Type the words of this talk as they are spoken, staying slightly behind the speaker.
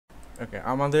ওকে,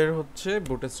 আমাদের হচ্ছে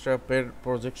বুটস্ট্র্যাপের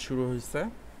প্রজেক্ট শুরু হয়েছে।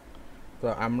 তো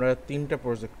আমরা 3টা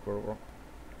প্রজেক্ট করব।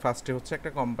 ফার্স্টে হচ্ছে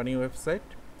একটা কোম্পানি ওয়েবসাইট,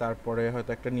 তারপরে হয়তো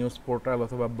একটা নিউজ পোর্টাল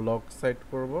অথবা ব্লগ সাইট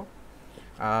করব,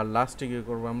 আর লাস্টে গিয়ে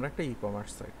করবো আমরা একটা ই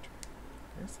কমার্স সাইট।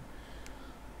 ঠিক আছে,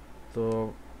 তো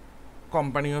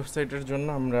কোম্পানি ওয়েবসাইটের জন্য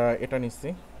আমরা এটা নিচ্ছি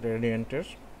রেডিয়েন্টের।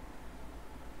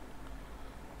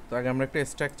 তো আগে আমরা একটা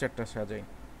স্ট্রাকচারটা সাজাই।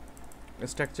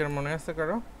 স্ট্রাকচার মনে আছে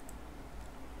কারো?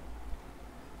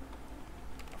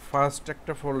 ফার্স্ট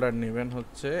একটা ফোল্ডার নেবেন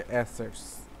হচ্ছে অ্যাসেটস।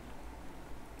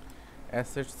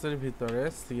 অ্যাসেটসের ভিতরে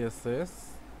সিএসএস,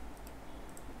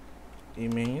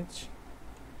 ইমেজ,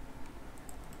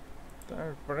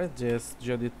 তারপরে জেএস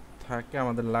যদি থাকে,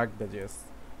 আমাদের লাগবে জেএস।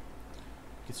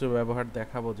 কিছু ব্যবহার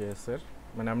দেখাবো জেএসের,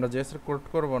 মানে আমরা জেএসের কোড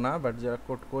করব না, বাট যা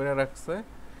কোড করে রাখছে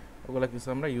ওগুলো কিছু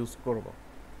আমরা ইউজ করব।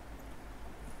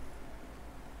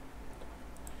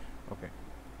 ওকে,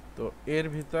 তো এর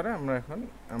ভিতরে আমরা এখন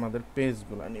আমাদের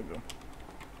পেজগুলো নিব,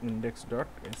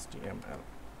 index.html।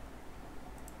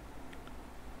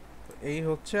 তো এই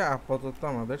হচ্ছে আপাতত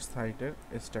আমাদের সাইটের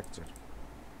স্ট্রাকচার।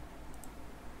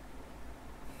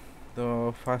 তো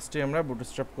ফার্স্টে আমরা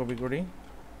বুটস্ট্র্যাপ কপি করি।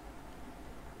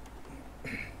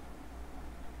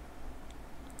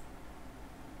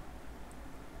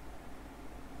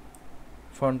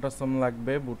 ফন্টাসম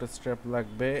লাগবে, বুটস্ট্র্যাপ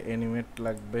লাগবে, অ্যানিমেট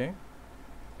লাগবে,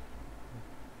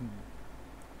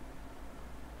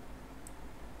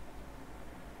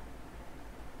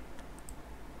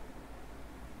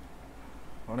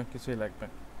 অনেক কিছুই লাগবে।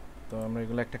 তো আমরা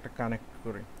এগুলো একটা একটা কানেক্ট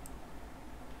করি।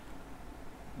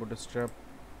 বুটস্ট্র্যাপ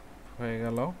হয়ে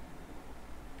গেল।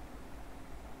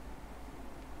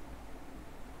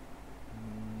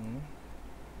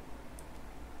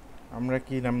 আমরা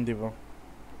কি নাম দিব?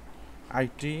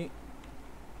 আইটি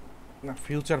না,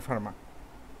 future Pharma,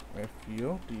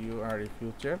 FUTURE,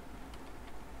 future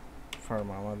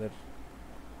Pharma আমাদের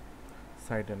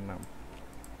সাইটের নাম।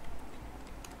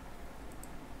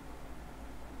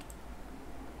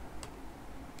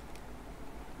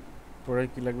 পরে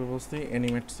কি লাগবে বলছি?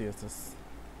 Animate CSS.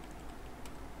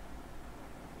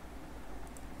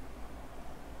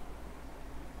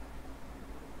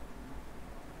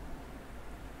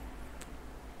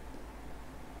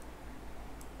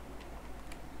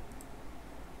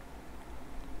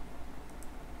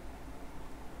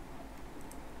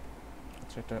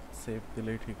 সেটা সেভ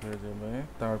দিলেই ঠিক হয়ে যাবে।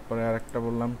 তারপরে আরেকটা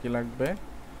বললাম কি লাগবে,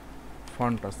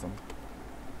 ফন্টাসম।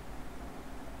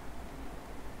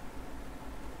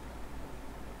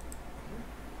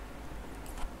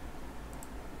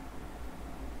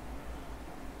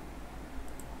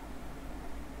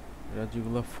 এরা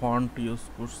যেগুলো ফন্ট ইউজ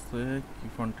করছে, কি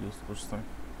ফন্ট ইউজ করছে?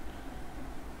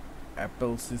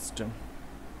 Apple system,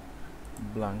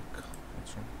 blank.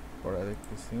 আচ্ছা, পরে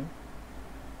দেখতেছি।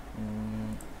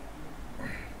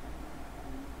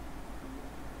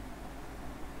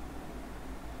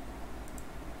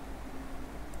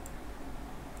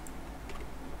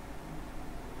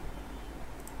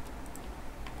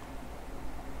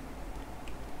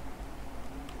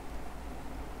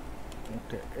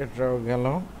 এটাও গেল।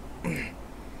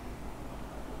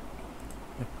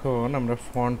 এখন আমরা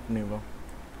ফন্ট নিব।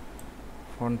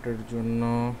 ফন্টের জন্য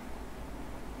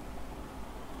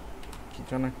কি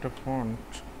যেন একটা ফন্ট,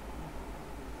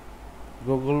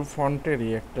 গুগল ফন্টেরই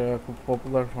একটা খুব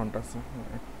পপুলার ফন্ট আছে।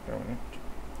 একটা মিনিট,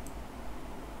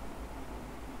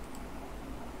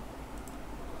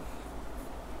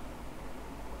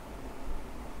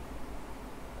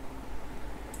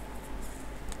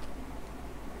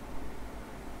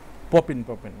 পপিন,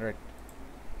 রাইট,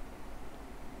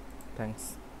 থ্যাঙ্কস।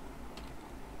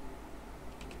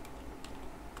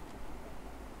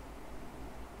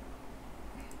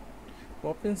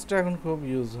 পপিন্সটা এখন খুব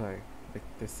ইউজ হয়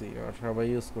দেখতেছি, আর সবাই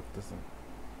ইউজ করতেছে।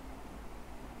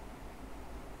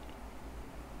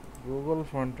 গুগল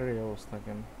ফন্টের এই অবস্থা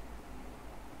কেন?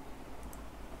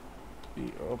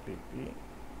 POPP,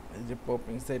 এই যে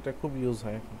পপিন্স, এটা খুব ইউজ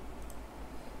হয় এখন।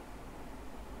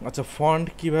 আচ্ছা, ফন্ট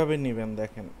কিভাবে নেবেন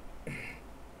দেখেন,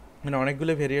 মানে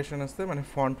অনেকগুলো ভেরিয়েশন আছে, মানে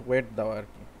ফন্ট ওয়েট দেওয়া আর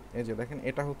কি। এই যে দেখেন,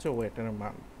 এটা হচ্ছে ওয়েটের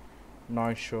মান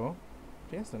 900,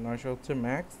 ঠিক আছে? 900 হচ্ছে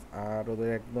ম্যাক্স, আর ওদের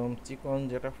একদম চিকন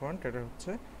যেটা ফন্ট এটা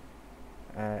হচ্ছে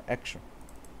 100।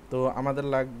 তো আমাদের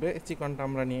লাগবে চিকনটা,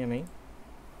 আমরা নিয়ে নেই।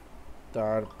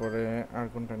 তারপরে আর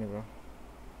কোনটা নিব?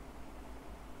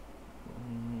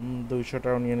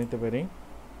 200টাও নিয়ে নিতে পারি,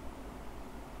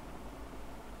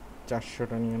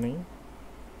 400টা নিয়ে নেই,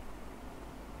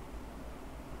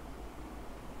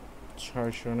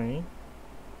 600 নেই,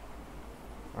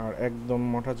 আর একদম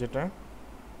মোটা যেটা,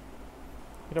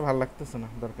 এটা ভালো লাগতেছে না,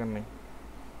 দরকার নেই।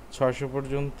 600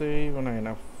 পর্যন্তই মানে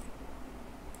এনাফ।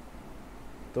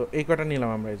 তো এই কটা নিলাম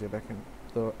আমরা, এই যে দেখেন।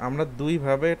 তো আমরা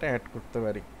দুইভাবে এটা অ্যাড করতে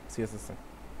পারি সিএসএস এ,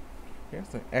 ঠিক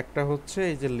আছে। একটা হচ্ছে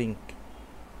এই যে লিঙ্ক,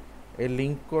 এই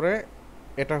লিঙ্ক করে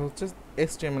এটা হচ্ছে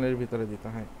এইচটিএমএল এর ভিতরে দিতে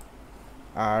হয়,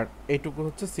 আর এইটুকু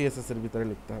হচ্ছে সিএসএস এর ভিতরে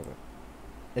লিখতে হবে।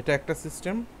 এটা একটা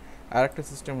সিস্টেম। আর একটা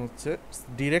সিস্টেম হচ্ছে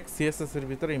ডিরেক্ট সিএসএস এর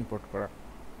ভিতরে ইম্পোর্ট করা।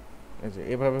 এই যে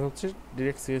এভাবে হচ্ছে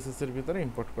ডিরেক্ট সিএসএস এর ভিতরে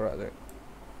ইম্পোর্ট করা যায়।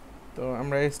 তো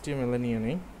আমরা এইচটিএমএল এ নিয়ে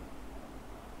নিই।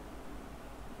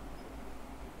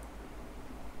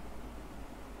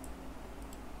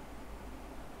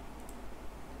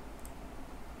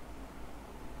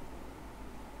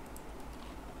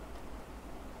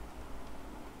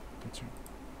 আচ্ছা,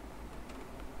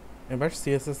 এবার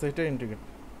সিএসএস এটা ইন্টিগ্রেট।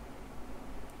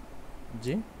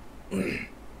 জি,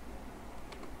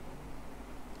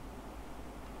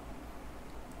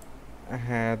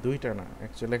 হ্যাঁ, দুইটা না,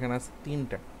 অ্যাকচুয়ালি এখানে আছে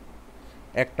তিনটা।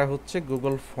 একটা হচ্ছে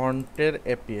গুগল ফন্টের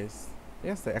এপিএস,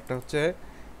 ঠিক আছে। একটা হচ্ছে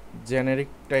জেনেরিক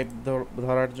টাইপ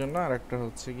ধরার জন্য, আর একটা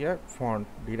হচ্ছে গিয়া ফন্ট,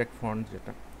 ডিরেক্ট ফন্ট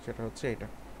যেটা, সেটা হচ্ছে এটা,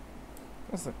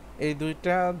 ঠিক আছে। এই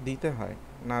দুইটা দিতে হয়,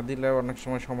 না দিলে অনেক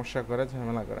সময় সমস্যা করে,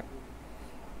 ঝামেলা করে।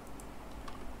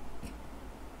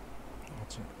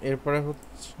 আচ্ছা, এরপরে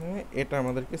হচ্ছে এটা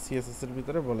আমাদেরকে সিএসএস এর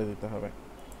ভিতরে বলে দিতে হবে।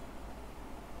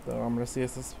 তো আমরা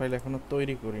সিএসএস ফাইল এখনো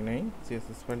তৈরি করি নাই,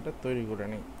 সিএসএস ফাইলটা তৈরি করে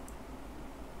নিই।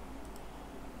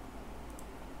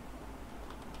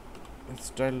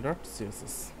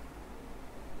 style.css।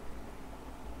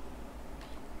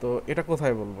 তো এটা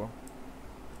কোথায় বলবো?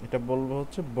 এটা বলবো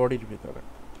হচ্ছে বডির ভিতরে,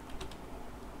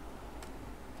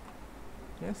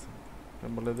 ঠিক আছে। এটা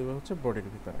বলে দেবো হচ্ছে বডির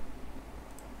ভিতরে।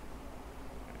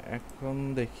 এখন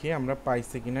দেখি আমরা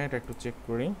পাইছি কিনা, এটা একটু চেক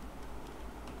করি।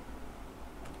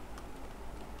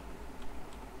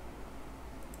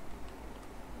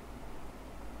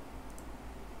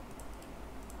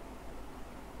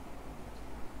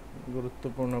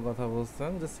 গুরুত্বপূর্ণ কথা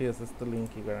বলছেন যে সিএসএস তো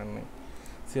লিঙ্কই করার নেই।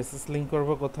 সিএসএস লিঙ্ক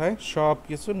করবো কোথায়? সব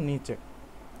কিছুর নিচে,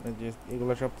 যে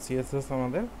এগুলো সব সিএসএস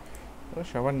আমাদের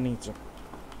সবার নিচে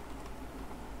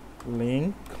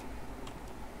লিঙ্ক।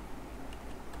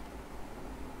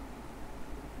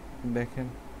 দেখেন,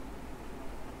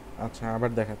 আচ্ছা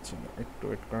আবার দেখাচ্ছি, একটু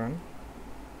ওয়েট করেন।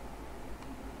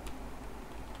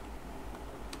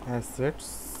 assets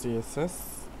css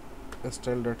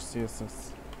style.css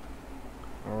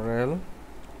rel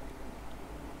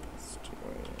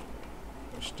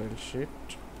style sheet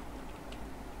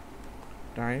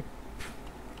type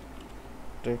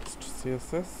text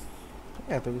css।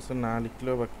 এত কিছু না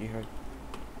লিখলেও বা কি হয়।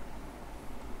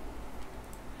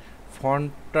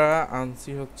 ফন্টটা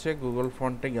আনছি হচ্ছে গুগল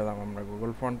ফন্টে গেলাম আমরা,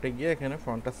 গুগল ফন্টে গিয়ে এখানে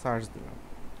ফন্টটা সার্চ দিলাম।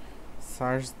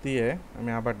 সার্চ দিয়ে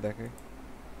আমি আবার দেখাই,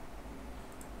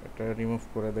 এটা রিমুভ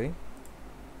করে দেই,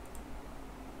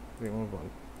 রিমুভ অল।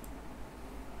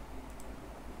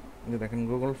 যে দেখেন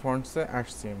গুগল ফন্টসে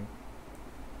আসছি আমি।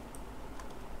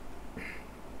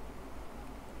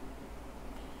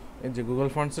 এই যে গুগল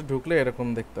ফন্টসে ঢুকলে এরকম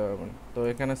দেখতে পাবেন। তো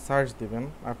এখানে সার্চ দিবেন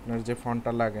আপনার যে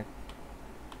ফন্টটা লাগে।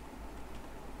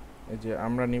 এই যে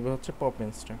আমরা নিব হচ্ছে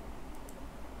পপিন্সটা।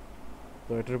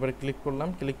 তো এটার উপরে ক্লিক করলাম,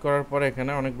 ক্লিক করার পরে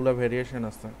এখানে অনেকগুলো ভেরিয়েশন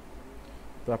আছে।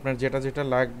 তো আপনার যেটা যেটা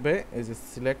লাগবে, এই যে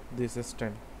সিলেক্ট দিস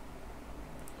স্টাইল,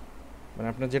 মানে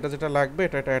আপনার যেটা যেটা লাগবে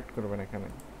এটা অ্যাড করবেন এখানে।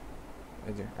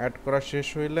 এই যে অ্যাড করা শেষ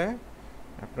হইলে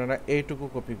আপনারা এইটুকু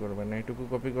কপি করবেন, এইটুকু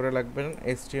কপি করে লাগবেন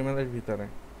এইচটিএমএল এর ভিতরে।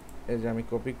 এই যে আমি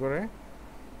কপি করে,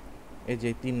 এই যে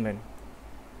 3 লাইন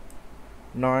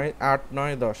 9 8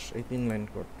 9 10, এই 3 লাইন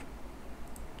কোড,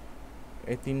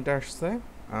 এই তিনটা আসছে।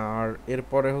 আর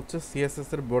এরপরে হচ্ছে সিএসএস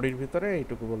এর বডির ভিতরে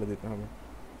এইটুকু বলে দিতে হবে,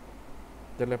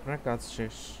 তাহলে আপনার কাজ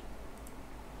শেষ।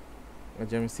 এই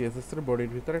যে আমি সিএসএস এর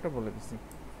বডির ভিতরে এটা বলে দিছি,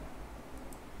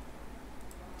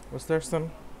 বুঝতে পারছেন?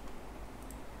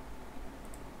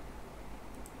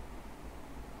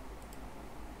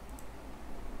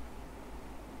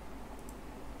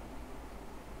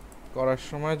 করার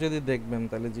সময় যদি দেখবেন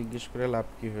তাহলে জিজ্ঞেস করে লাভ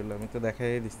কি হলো, আমি তো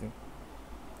দেখাই দিছি,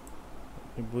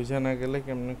 বুঝে না গেলে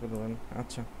কেমনে করবেন।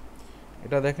 আচ্ছা,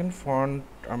 এটা দেখেন ফন্ট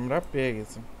আমরা পেয়ে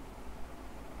গেছি।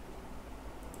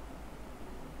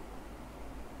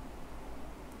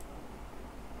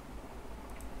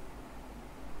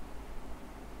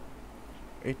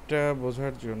 এটা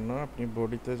বোঝার জন্য আপনি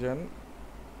বডিতে যান,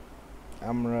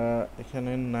 আমরা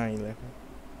এখানে নাই লেখা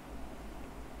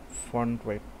ফন্ট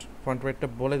ওয়েট, ফন্ট ওয়েটটা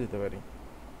বলে দিতে পারি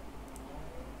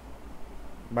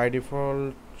বাই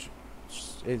ডিফল্ট।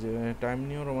 এই যে টাইম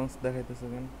নিউ রোমান্স দেখাইতেছে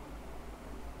কেন,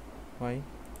 হয়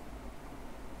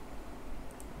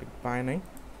পায় নাই,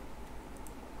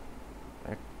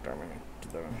 একটা মিনিট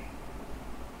দাঁড়ান।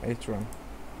 H1,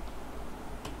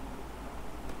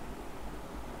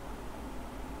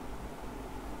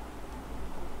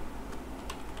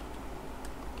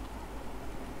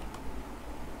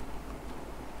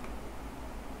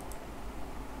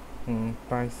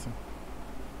 পাইছে।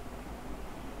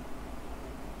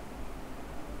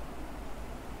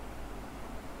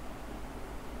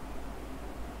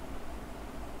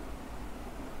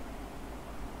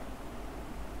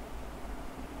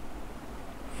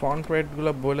 ফন্ট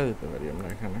ওয়েটগুলো বলে দিতে পারি আমরা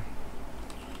এখানে।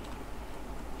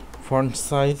 ফন্ট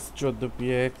সাইজ 14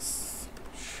 px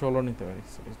 16 নিতে পারি,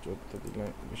 সরি 14 দিলে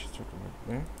বেশি ছোট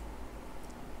লাগবে।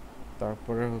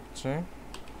 তারপরে হচ্ছে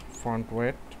ফন্ট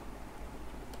ওয়েট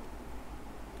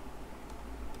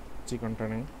চিকনটা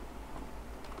নেই,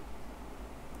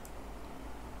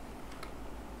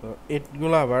 তো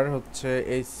এটগুলো আবার হচ্ছে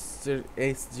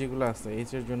এইচ যেগুলো আছে এইচ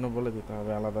এর জন্য বলে দিতে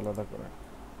হবে আলাদা আলাদা করে।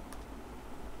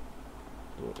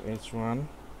 তো h1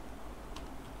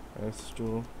 h2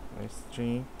 h3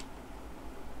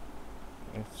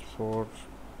 h4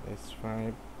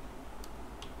 h5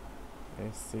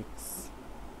 h6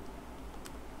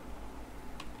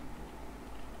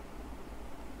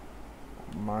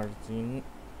 margin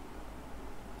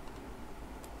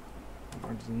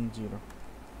 0,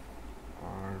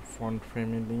 আর ফন্ট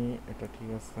ফ্যামিলি এটা ঠিক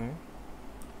আছে,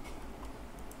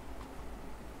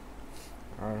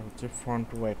 আর হচ্ছে ফন্ট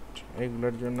ওয়েট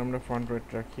এইগুলোর জন্য আমরা ফন্ট ওয়েট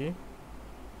রাখি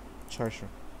 600।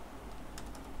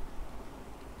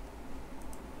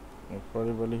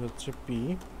 এরপরে বলি হচ্ছে পি,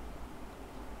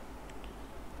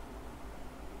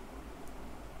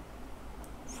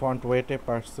 ফন্ট ওয়েটে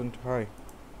পার্সেন্ট হয়,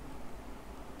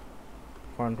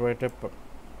 ফন্ট ওয়েটে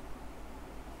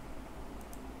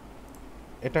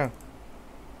এটা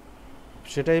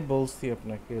সেটাই বলছি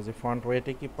আপনাকে যে ফন্ট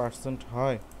ওয়েটে কি পার্সেন্ট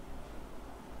হয়।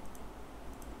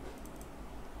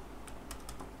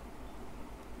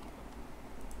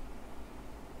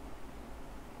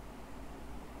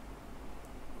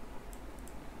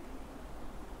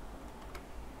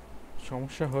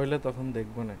 সমস্যা হইলে তখন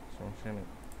দেখবো না, সমস্যা নেই।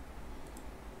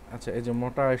 আচ্ছা এই যে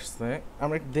মোটা আসছে,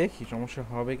 আমরা দেখি সমস্যা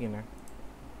হবে কি না,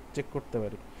 চেক করতে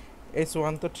পারি।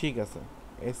 S1 তো ঠিক আছে,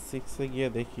 S6-এ গিয়ে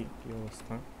দেখি কি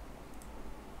অবস্থা।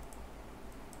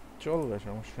 চলবে,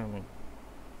 সমস্যা নেই।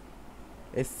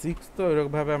 S6 তো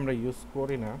এরকমভাবে আমরা ইউজ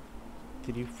করি না,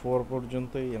 3-4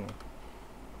 পর্যন্তই না,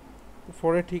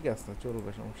 4-এ ঠিক আছে,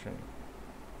 চলবে, সমস্যা নেই।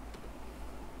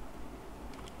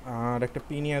 আর একটা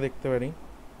পিনিয়া দেখতে পারি,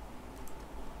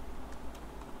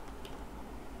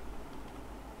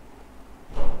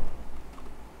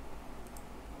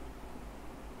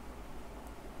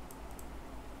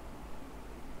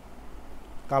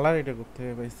 কালার এটা করতে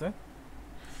হবে পাইছে।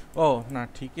 ও না,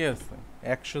 ঠিকই আছে,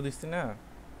 100 দিচ্ছি না,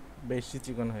 বেশি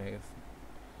চিকন হয়ে গেছে,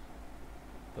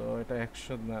 তো এটা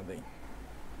 100 না দেই,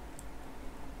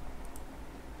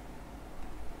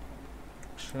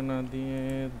 100 না দিয়ে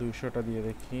 200টা দিয়ে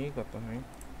দেখি কত হয়।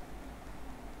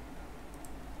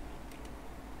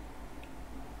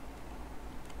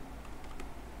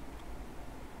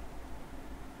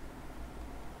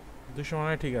 দুশো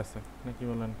মানে ঠিক আছে নাকি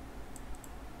বলেন?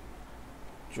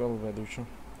 চলবে 200।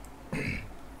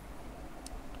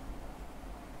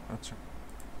 আচ্ছা,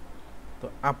 তো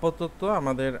আপাতত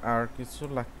আমাদের আর কিছু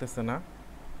লাগতেছে না,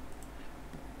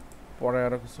 পরে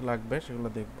আরো কিছু লাগবে, সেগুলো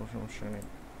দেখবো, সমস্যা নেই।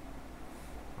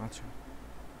 আচ্ছা,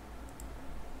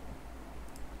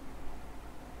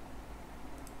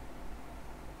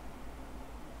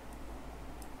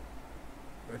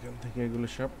 এখান থেকে এগুলো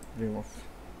সব রিমুভ।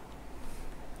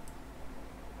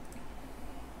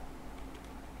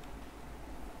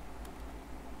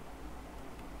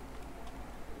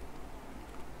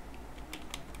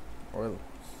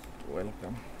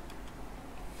 ওয়েলকাম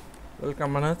ওয়েলকাম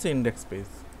মানে হচ্ছে ইন্ডেক্স পেজ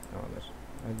আমাদের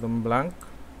একদম ব্ল্যাঙ্ক।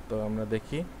 তো আমরা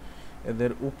দেখি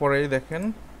এদের উপরেই দেখেন,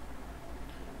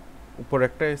 উপরে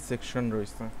একটা সেকশন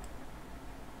রয়েছে,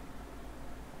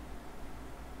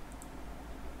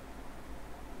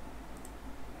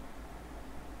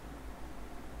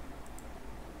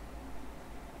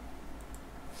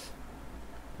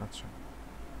 আচ্ছা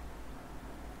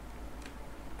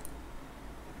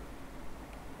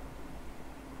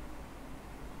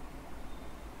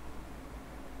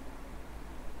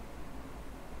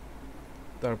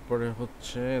তারপরে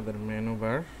হচ্ছে এদের মেনু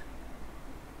বার,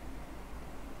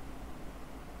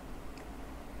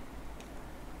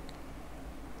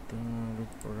 তার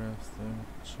উপরে আছে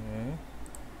হচ্ছে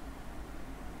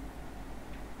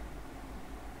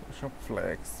সব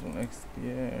ফ্ল্যাক্স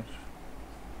এক্সপিয়ার।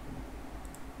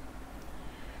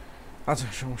 আচ্ছা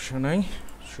সমস্যা নাই,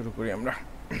 শুরু করি আমরা।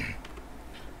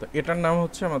 তো এটার নাম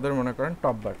হচ্ছে আমাদের মনে করেন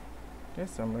টপ বার, ঠিক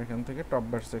আছে? আমরা এখান থেকে টপ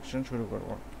বার সেকশন শুরু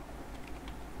করব।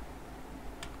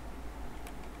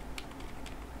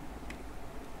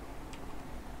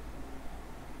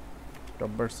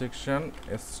 Top bar section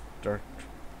start,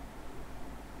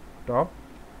 top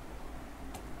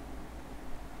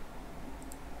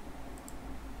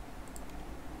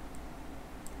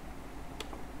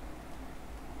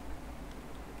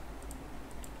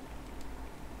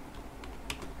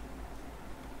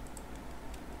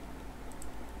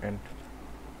and.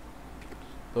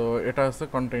 তো এটা আছে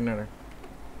কন্টেইনারে।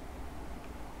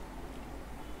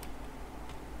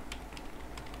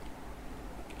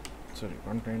 Sorry,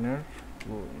 container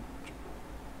fluid.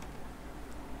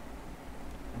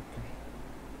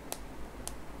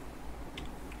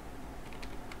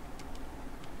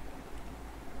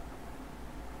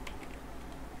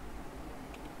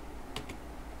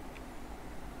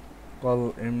 Call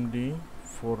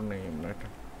MD4 নেই আমরা এটা।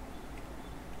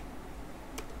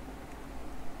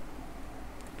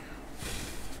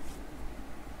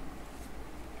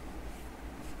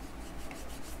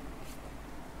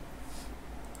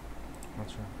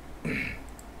 আচ্ছা,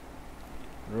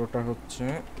 রোটা হচ্ছে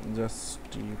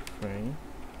জাস্টিফাই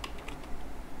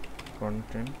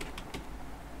কন্টেন্ট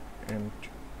এন্ড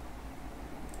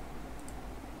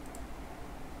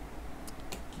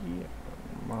কি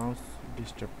মাউস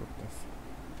ডিস্টার্ব করতেছে।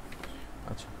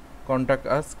 আচ্ছা, কন্টাক্ট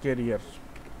আস ক্যারিয়ার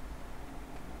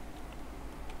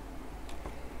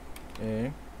এ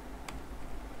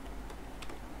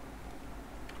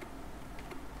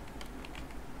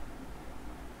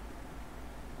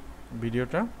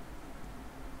ভিডিওটা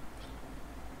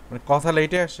মানে কথা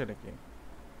লেটে আসছে নাকি?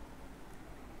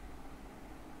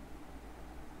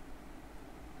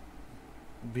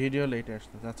 ভিডিও লেটে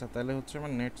আসতেছে। আচ্ছা, তাহলে হচ্ছে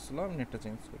আমার নেট স্লো, আমি নেটটা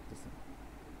চেঞ্জ করতেছি।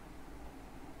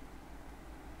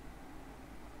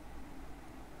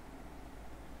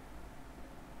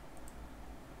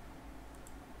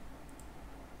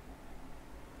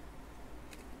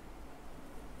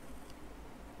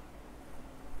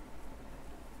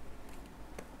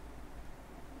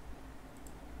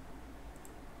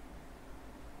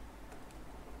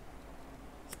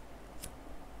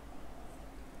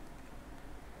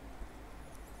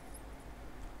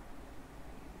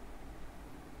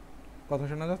 কথা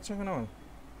শোনা যাচ্ছে এখন আমার?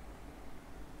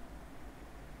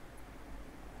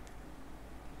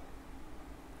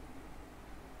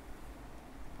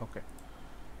 ওকে,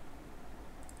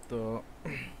 তো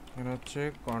এখানে হচ্ছে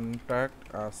কন্ট্যাক্ট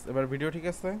আস। এবার ভিডিও ঠিক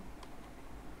আছে?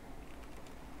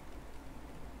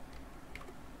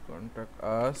 কন্ট্যাক্ট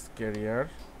আস ক্যারিয়ার,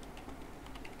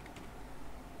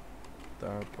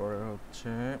 তারপরে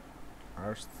হচ্ছে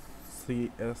আর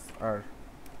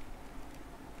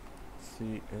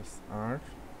সিএসআর,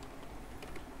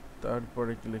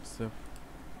 তারপরে কি লিখছে,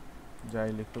 যাই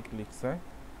লিখুক লিখছে,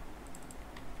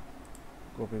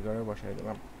 কপি করে বসাই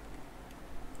দিলাম।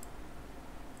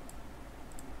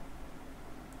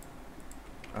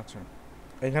 আচ্ছা,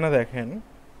 এখানে দেখেন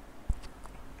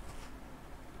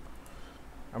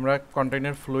আমরা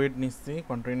কন্টেইনার ফ্লুইড নিচ্ছি,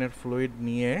 কন্টেইনার ফ্লুইড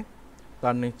নিয়ে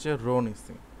তার নিচে রো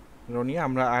নিচ্ছি। রো নিয়ে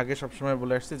আমরা আগে সবসময়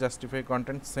বলে আসছি জাস্টিফাই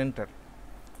কন্টেন্ট সেন্টার,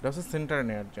 এটা হচ্ছে সেন্টারে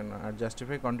নেওয়ার জন্য, আর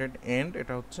জাস্টিফাই কন্টেন্ট এন্ড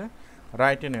এটা হচ্ছে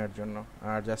রাইটে নেওয়ার জন্য,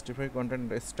 আর জাস্টিফাই কন্টেন্ট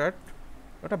স্টার্ট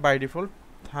ওটা বাই ডিফল্ট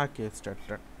থাকে।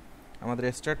 স্টার্টটা আমাদের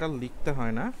স্টার্টটা লিখতে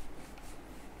হয় না,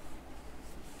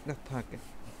 থাকে।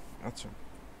 আচ্ছা,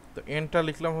 তো এন্ডটা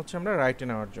লিখলাম হচ্ছে আমরা রাইটে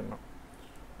নেওয়ার জন্য।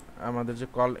 আমাদের যে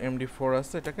কল MD4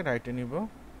 আছে এটাকে রাইটে নিব,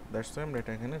 দ্যাটস ওয়াই আমরা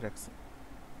এটা এখানে রাখছি।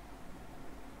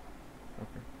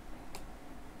 ওকে,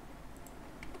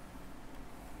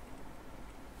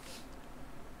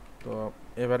 তো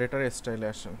এবার এটার স্টাইলে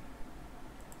আসেন।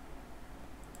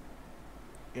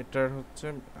 এটার হচ্ছে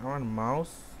আমার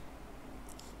মাউস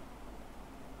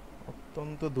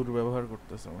অত্যন্ত দুর্ব্যবহার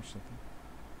করতেছে আমার সাথে।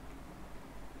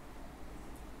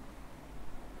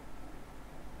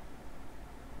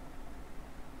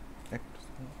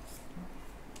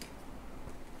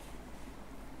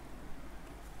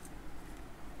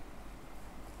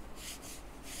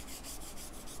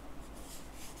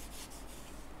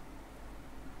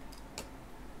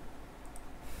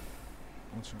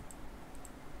 আচ্ছা,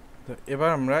 তো এবার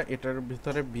আমরা এটার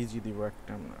ভিতরে বিজি দিব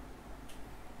একটা আমরা,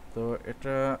 তো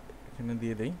এটা এখানে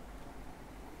দিয়ে দেই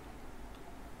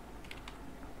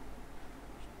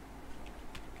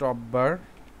টপ বার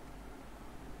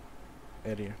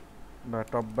এরিয়া বা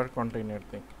টপ বার কন্টেইনার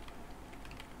দিই।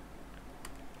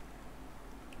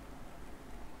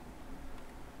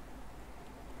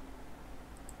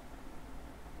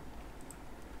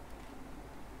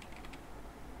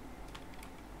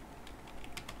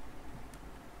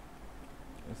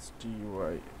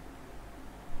 STY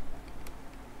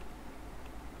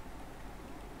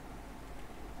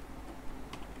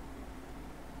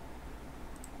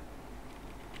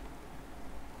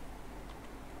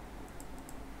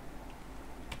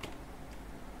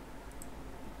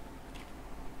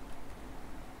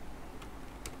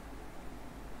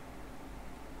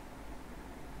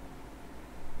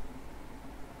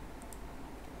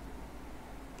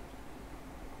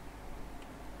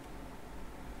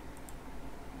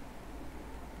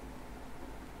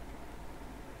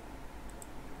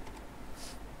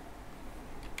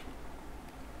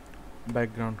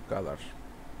background colour.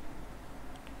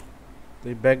 তো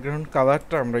এই ব্যাকগ্রাউন্ড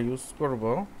কালারটা আমরা ইউজ করব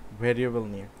ভেরিয়েবল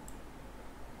নিয়ে।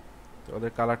 তো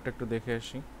ওদের কালারটা একটু দেখে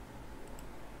আসি।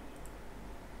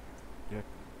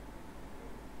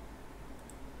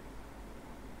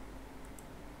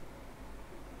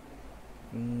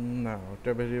 না,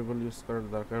 ওটা ভেরিয়েবল ইউজ করার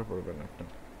দরকার পড়বে না একটা।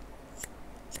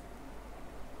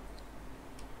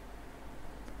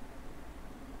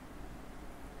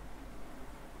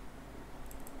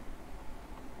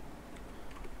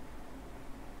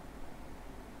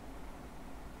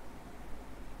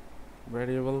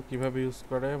 ভেরিয়েবল কিভাবে ইউজ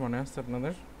করে মনে আছে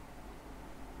আপনাদের?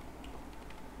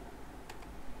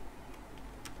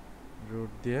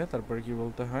 রুট দিয়ে তারপরে কি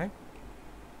বলতে হয়?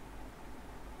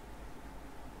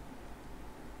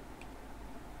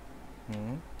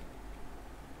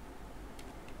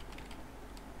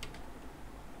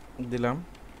 দিলাম।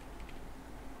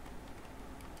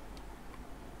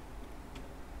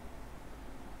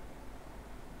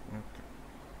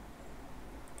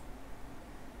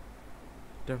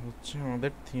 এটা হচ্ছে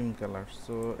আমাদের থিম কালার।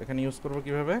 সো এখানে ইউজ করব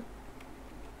কিভাবে?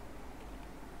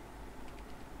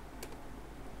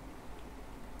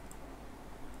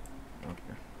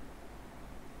 ওকে,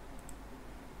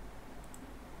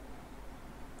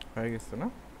 হয়ে গেছে না?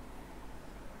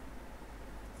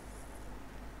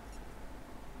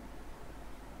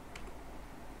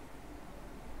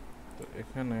 তো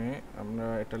এখানে আমরা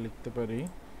এটা লিখতে পারি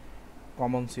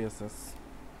common CSS.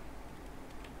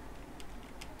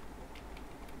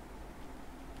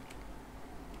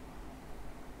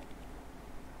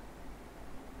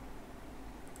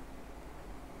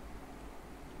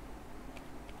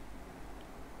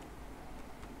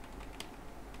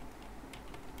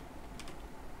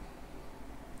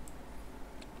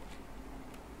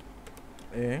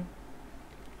 A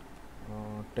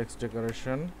text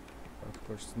decoration, of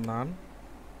course নান।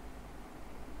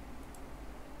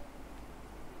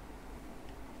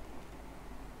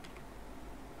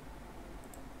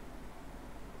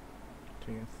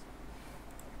 ঠিক আছে।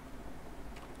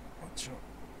 আচ্ছা,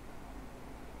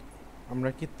 আমরা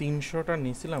কি 300টা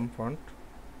নিয়েছিলাম ফন্ট?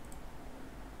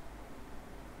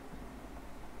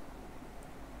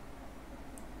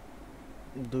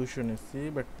 দুইশো নিচ্ছি,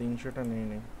 বাট 300টা নিয়ে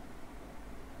নেই।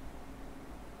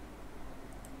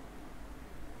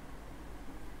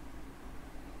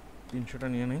 তিনশোটা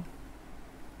নিয়ে নেই।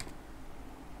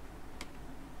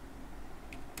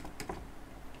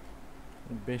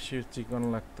 বেশি চিকন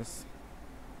লাগতেছে।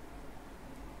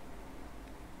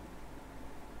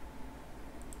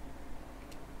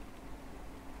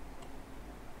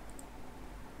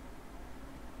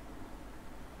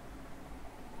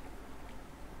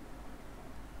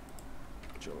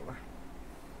 চলবে।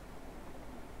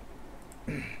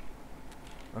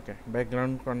 ওকে,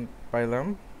 ব্যাকগ্রাউন্ড পাইলাম।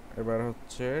 এবার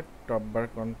হচ্ছে টপ বার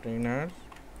কন্টেইনার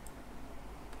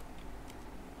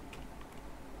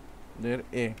এর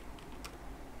এ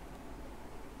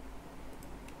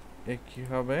কি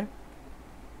হবে?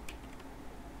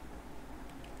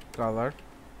 Colour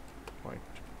white.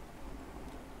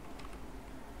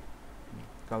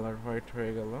 কালার হোয়াইট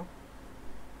হয়ে গেল।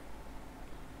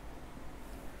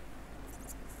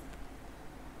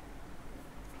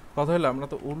 কথা হলো আমরা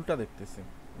তো উল্টা দেখতেছি,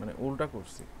 মানে উল্টা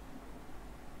করছি,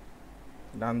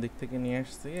 ডান দিক থেকে নিয়ে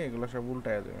আসছি, এগুলো সব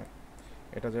উল্টায় যাবে।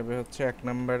 এটা যাবে হচ্ছে 1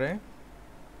 নম্বরে,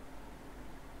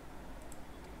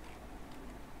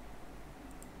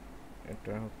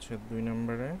 এটা হচ্ছে 2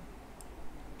 নম্বরে,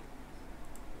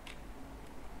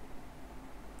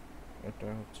 এটা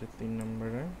হচ্ছে 3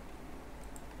 নম্বরে,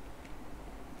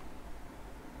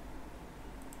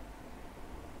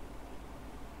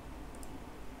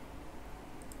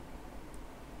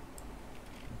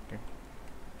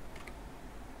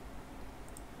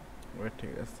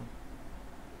 ঠিক আছে।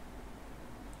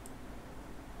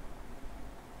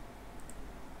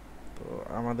 তো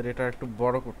আমাদের এটা একটু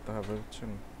বড় করতে হবে,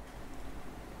 বুঝছেন?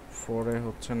 4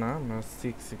 হচ্ছে না, আমরা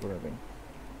 6 করে দিই।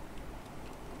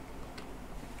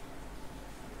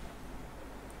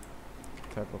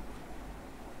 থাকুক।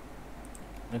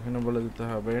 এখানে বলে দিতে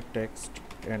হবে text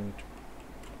and.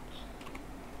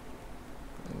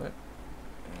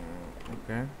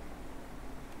 Okay,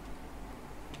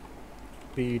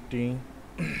 PT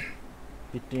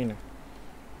PT না,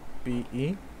 পিই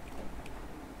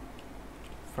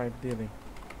 5 দিয়ে দিই।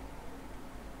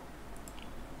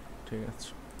 ঠিক আছে,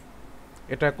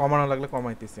 এটা কমানো লাগলে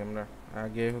কমাইতেছি আমরা।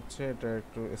 আগে হচ্ছে এটা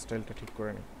একটু স্টাইলটা ঠিক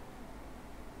করে নিই।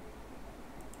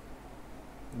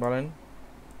 বলেন।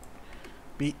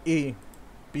 পিই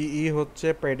পিই হচ্ছে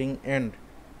প্যাডিং এন্ড।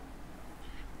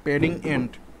 Padding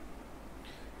and.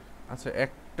 আচ্ছা,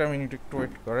 একটা মিনিট একটু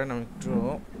ওয়েট করেন, আমি একটু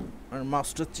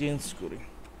মাউসটা চেঞ্জ করি।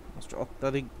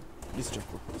 অত্যাধিক ডিস্টার্ব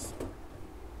করতেছে।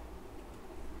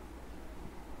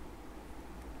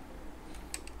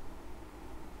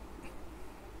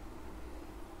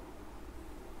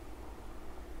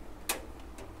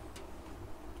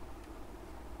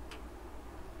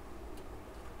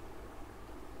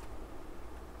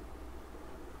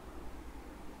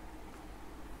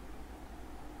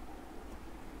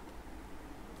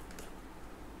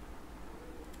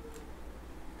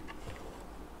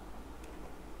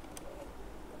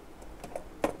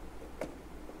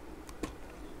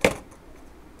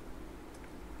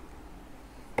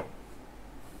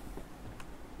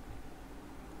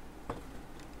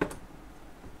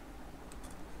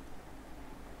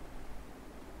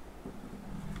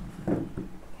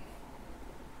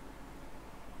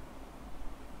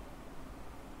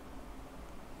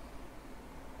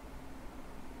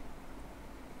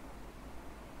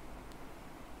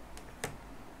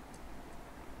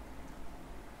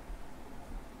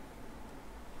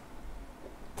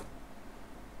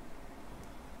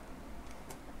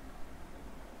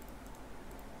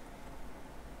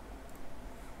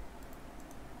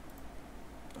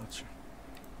 আচ্ছা,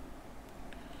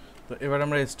 তো এবার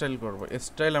আমরা স্টাইল করব।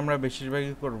 স্টাইল আমরা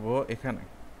বেশিরভাগই করব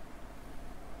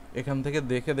এখান থেকে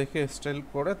দেখে দেখে স্টাইল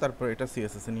করে তারপর এটা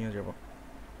সিএসএস এ নিয়ে যাব।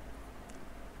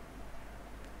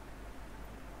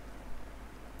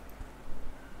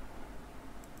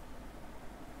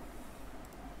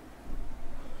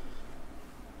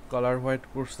 কালার হোয়াইট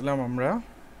করছিলাম আমরা,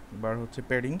 এবার হচ্ছে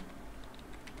প্যাডিং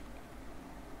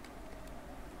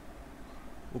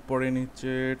উপরে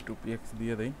নিচে 2px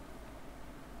দিয়ে দেই,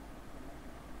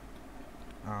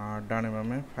 আর ডানে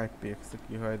বামে 5px এ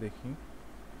কি হয় দেখি,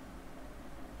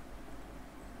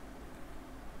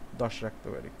 10 রাখতে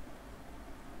পারি।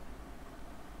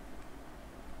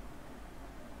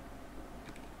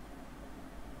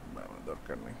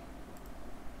 দরকার নেই,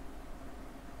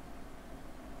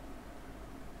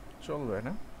 চলবে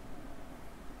না।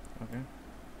 ওকে,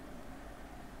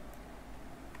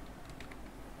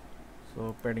 সো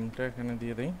প্যাডিংটা এখানে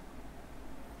দিয়ে দেই।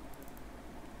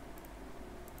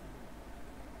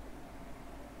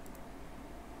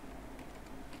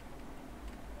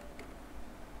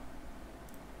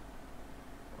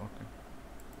 ওকে,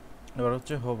 এবার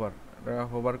হচ্ছে হোভার।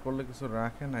 হোভার করলে কিছু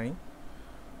রাখে নাই,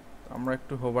 আমরা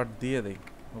একটু হোভার দিয়ে দেই,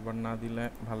 হোভার না দিলে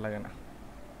ভাল লাগে না।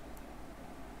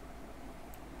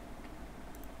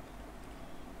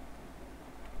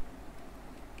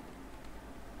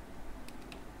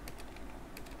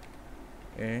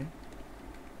 A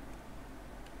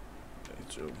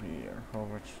HOV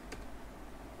hover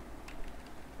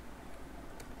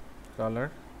color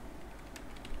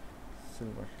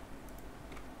silver।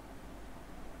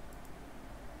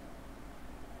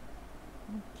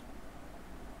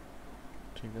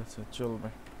 ঠিক আছে, চলবে।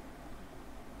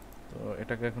 তো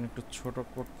এটাকে এখন একটু ছোট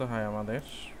করতে হয় আমাদের,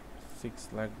 6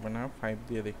 লাগবে না, 5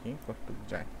 দিয়ে দেখি কতটুকু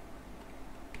যায়।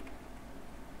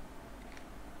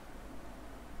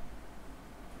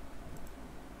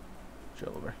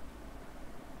 চলবে।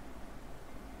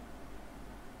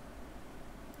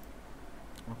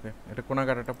 ওকে, এটা কোনা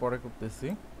কাটাটা পরে করতেছি।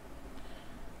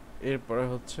 এরপরে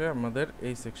হচ্ছে আমাদের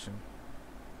এই সেকশন,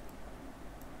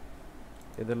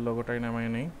 এদের লোগোটাই নামাই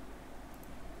নেই।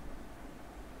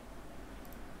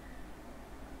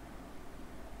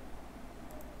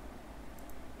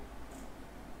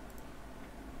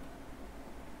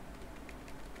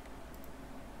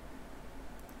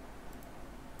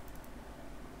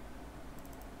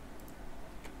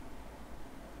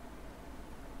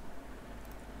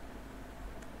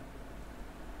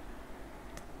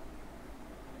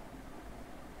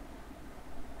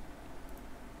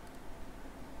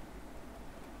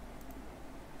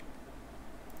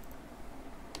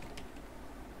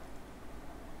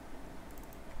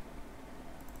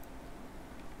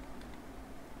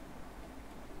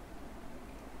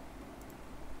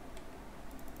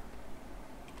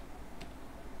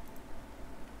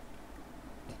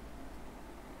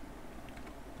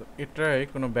 তো এটাই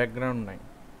কোনো ব্যাকগ্রাউন্ড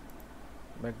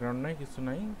নাই, কিছু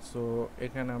নাই। সো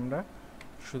এখানে আমরা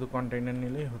শুধু কন্টেইনার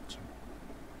নিলেই হচ্ছে,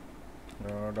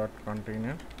 ডট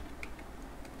কন্টেইনার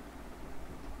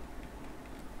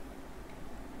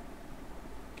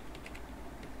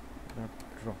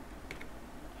ড্র।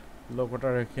 লোগোটা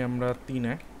রেখে আমরা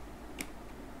 3-এ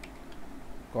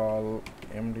কল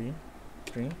এমডি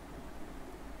স্ট্রিং,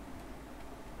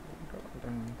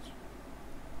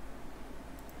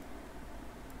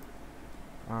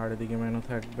 আর এদিকে মেনু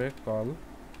থাকবে call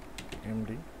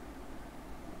MD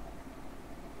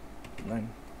 9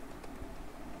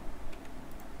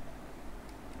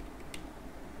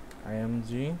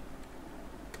 img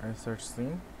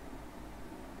searching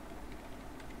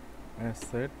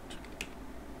asset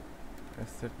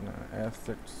না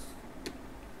assets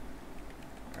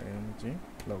ING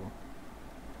logo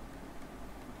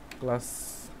class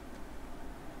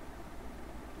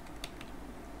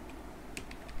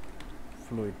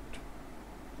fluid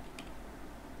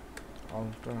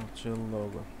ultra হচ্ছে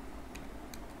লোগো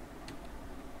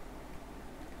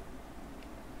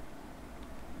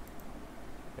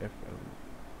এফএল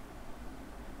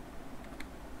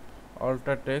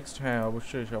অল্টার টেক্সট, হ্যাঁ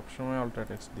অবশ্যই সবসময় অল্টার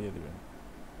টেক্সট দিয়ে দিবেন।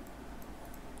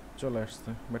 চলে আসছে,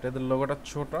 বাট এদের লোগোটা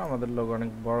ছোট, আমাদের লোগো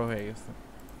অনেক বড় হয়ে গেছে।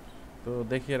 তো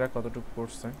দেখি এরা কতটুকু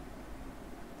করছে।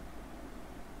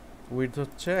 উইডথ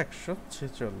হচ্ছে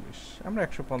 146, আমরা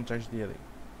 150 দিয়ে দিই।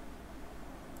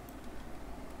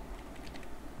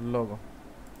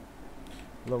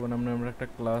 লোগো নামে আমরা একটা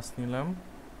ক্লাস নিলাম।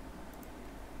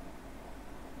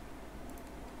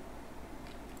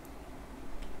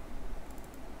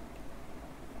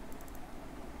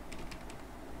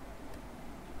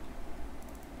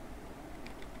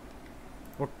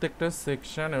 প্রত্যেকটা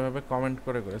সেকশন এভাবে কমেন্ট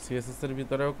করে সিএসএস এর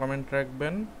ভিতরেও কমেন্ট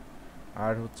রাখবেন,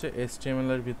 আর হচ্ছে এইচটিএমএল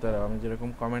এর ভিতরেও আমি যেরকম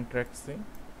কমেন্ট রাখছি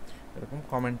এরকম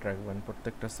কমেন্ট রাখবেন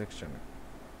প্রত্যেকটা সেকশনে।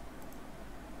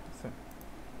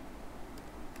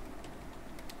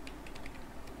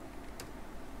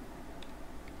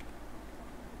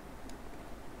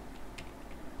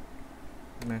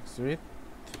 Max with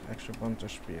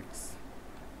 150 px।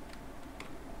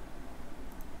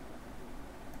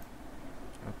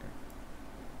 ওকে,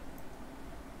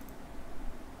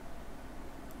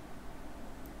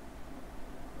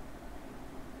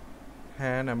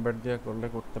 হ্যাঁ নাম্বার দিয়ে করলে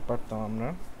করতে পারতাম আমরা,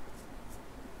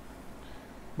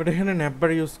 বাট এখানে ন্যাপবার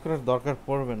ইউজ করার দরকার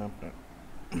পড়বে না। আপনার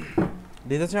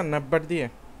দিতে চান ন্যাপবার দিয়ে?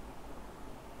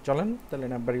 চলেন তাহলে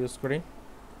ন্যাপবার ইউজ করি।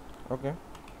 ওকে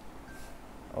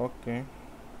ওকে,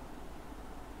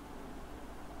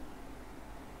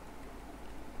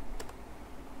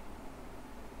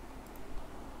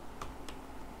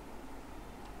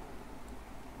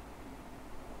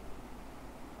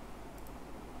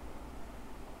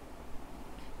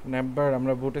 ন্যাপবার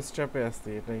আমরা বুটস্ট্র্যাপে আসছি,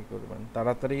 এটাই করবেন,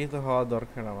 তাড়াতাড়ি তো হওয়া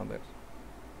দরকার আমাদের।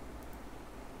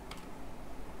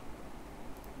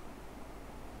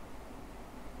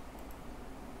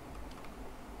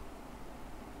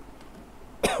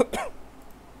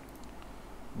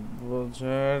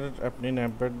 বোঝার আপনি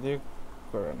ন্যাপবার দিয়ে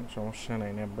করেন, সমস্যা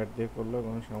নাই, ন্যাপবার দিয়ে করলেও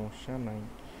কোনো সমস্যা নাই।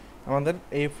 আমাদের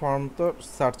এই ফর্ম তো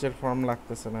সার্চের ফর্ম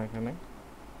লাগতেছে না এখানে।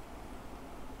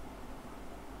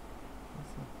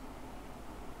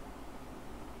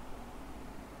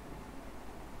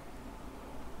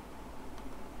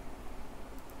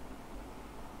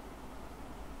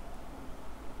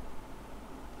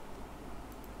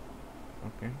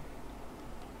 ওকে,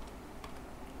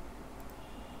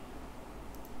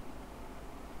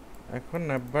 এখন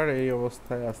ন্যাপবার এই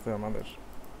অবস্থায় আছে আমাদের,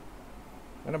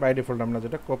 মানে বাই ডিফল্ট আমরা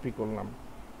যেটা কপি করলাম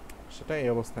সেটা এই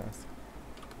অবস্থায় আছে।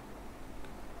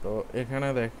 তো এখানে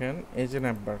দেখেন এই যে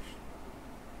ন্যাপবার,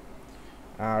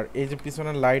 আর এই যে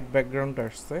পিছনে লাইট ব্যাকগ্রাউন্ড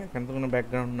আসছে, এখানে তো কোনো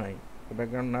ব্যাকগ্রাউন্ড নাই। তো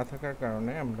ব্যাকগ্রাউন্ড না থাকার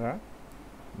কারণে আমরা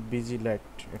বিজি লাইট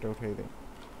এটা উঠাই দিই,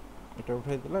 এটা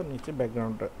উঠাই দিলে নিচে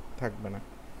ব্যাকগ্রাউন্ডটা থাকবে না।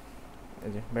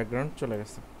 এই যে ব্যাকগ্রাউন্ড চলে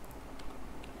গেছে।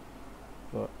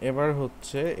 তো এবার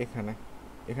হচ্ছে এখানে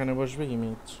এখানে বসবে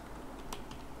image,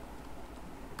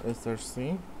 SRC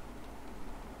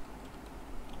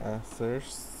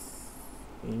assets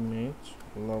image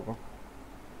logo,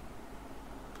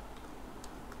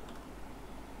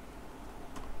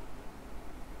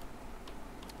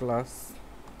 class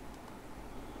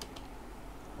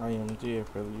img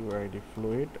fluid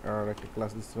fluid, আর একটা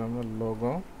ক্লাস দিচ্ছিলাম আমরা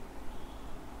লোগো।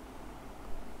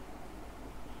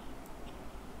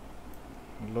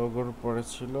 লোগোর পরে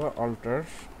ছিল অল্টার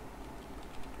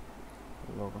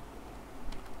লোগো,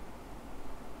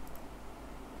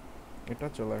 এটা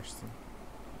চলে আসছে।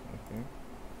 ওকে,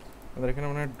 আমাদের এখানে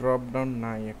মনে হয় ড্রপ ডাউন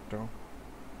নাই একটাও।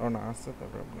 ও না, আছে তো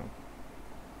ড্রপ ডাউন,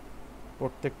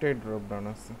 প্রত্যেকটাই ড্রপ ডাউন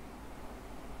আছে।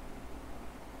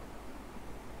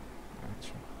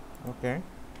 আচ্ছা ওকে,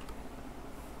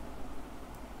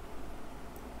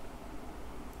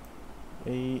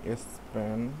 এই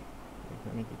স্প্যান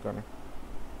এখানে কি করে?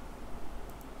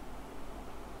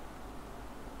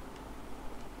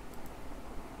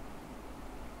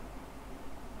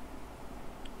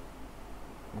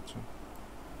 আচ্ছা,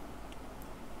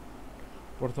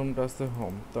 প্রথমটা আছে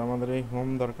হোম, তো আমাদের এই হোম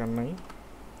দরকার নাই,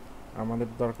 আমাদের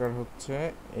দরকার হচ্ছে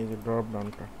এই যে ড্রপ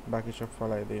ডাউনটা, বাকি সব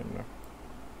ফলাই দিই আমরা,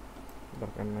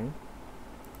 দরকার নাই।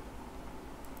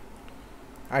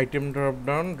 আইটেম ড্রপ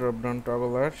ডাউন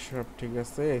টগলার সব ঠিক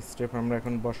আছে, এই স্টেপ আমরা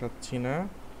এখন বসাচ্ছি না,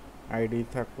 আইডি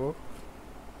থাকুক,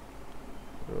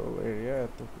 রোল এরিয়া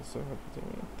এত কিছু হচ্ছে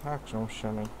থাক, সমস্যা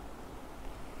নেই।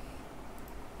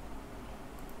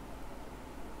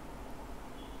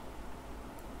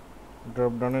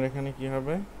 ড্রপ ডাউনের এখানে কি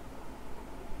হবে,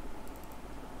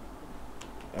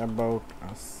 about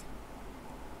us.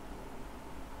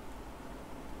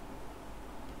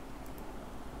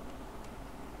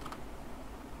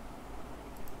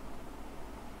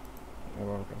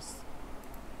 About us,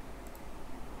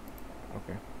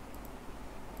 okay.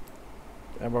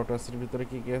 About আসের ভিতরে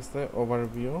কি কি আছে,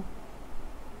 ওভারভিউ,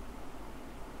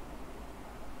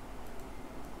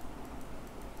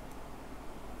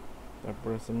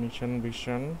 তারপরে আছে mission,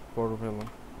 vision, core value,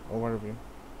 overview.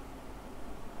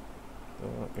 তো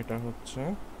এটা হচ্ছে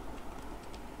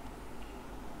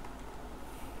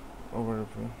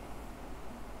ওভারভিউ।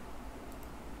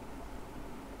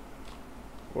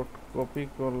 কোড কপি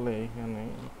করলে এখানে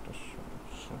একটা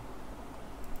সমস্যা,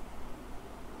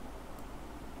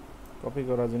 কপি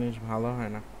করা জিনিস ভালো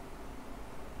হয় না।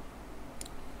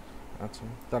 আচ্ছা,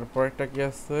 তারপর একটা কি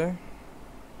আছে,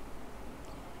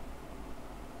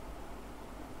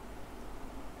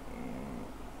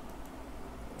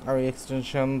 আর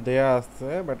এক্সটেনশন দেয়া আছে,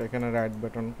 বাট এখানে রাইট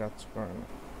বাটন কাজ করে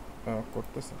না,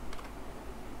 করতেছে।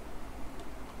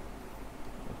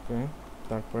 ওকে,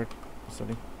 তারপর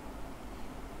সরি,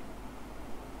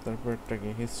 তারপর একটা কি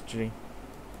হিস্ট্রি,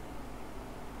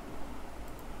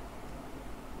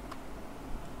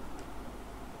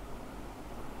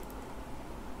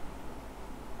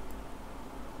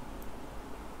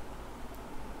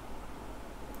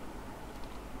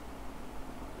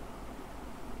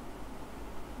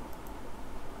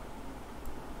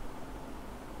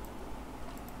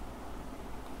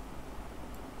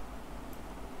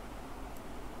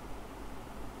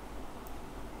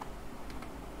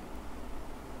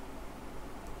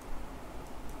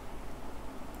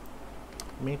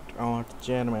 meet our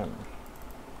chairman,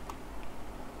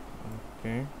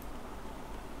 ওকে।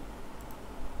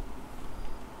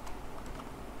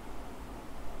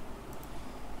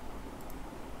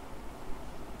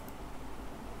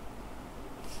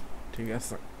 ঠিক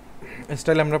আছে,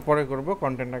 স্টাইল আমরা পরে করব,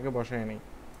 কন্টেন্টটাকে বসায় নেই।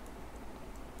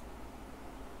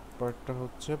 পরেরটা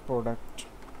হচ্ছে প্রোডাক্ট।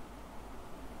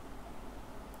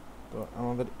 তো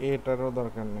আমাদের এটারও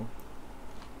দরকার নেই,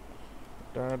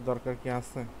 এটার দরকার কি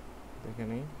আছে দেখে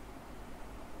নেই,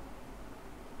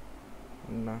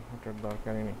 না ওটার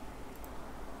দরকারই নেই।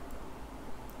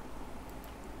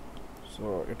 সো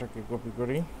এটাকে কপি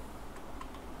করি,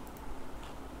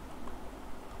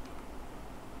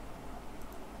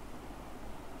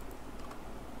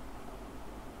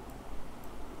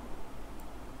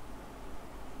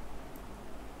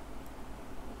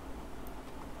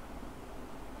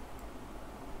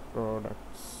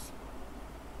 প্রোডাক্টস।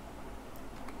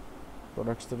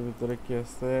 প্রোডাক্টসের ভিতরে কি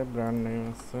আছে, ব্র্যান্ড নেম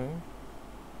আছে,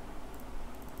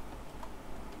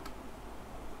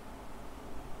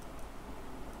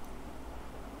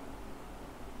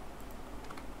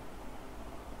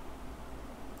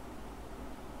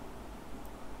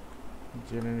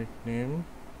 জেনারিক নেম,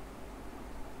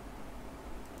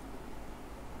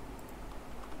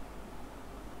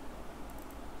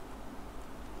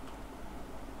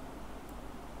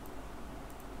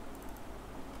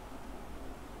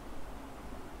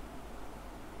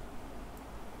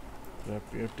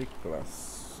 therapeutic class,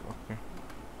 ওকে।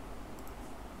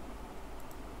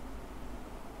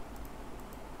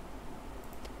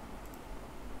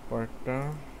 পরেরটা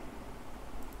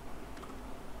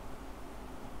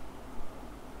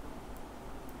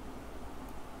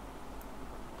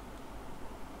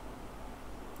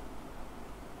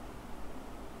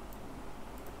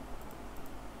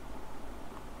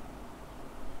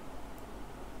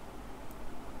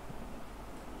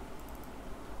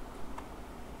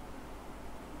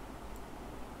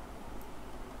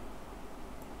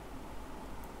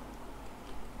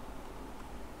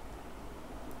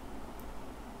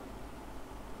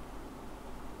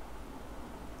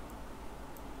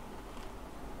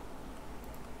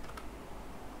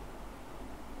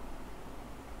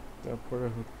তারপরে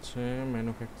হচ্ছে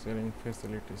ম্যানুফ্যাকচারিং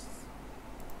ফ্যাসিলিটিস।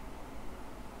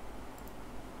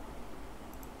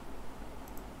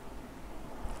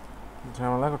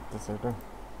 ঝামেলা করতেছে এটা।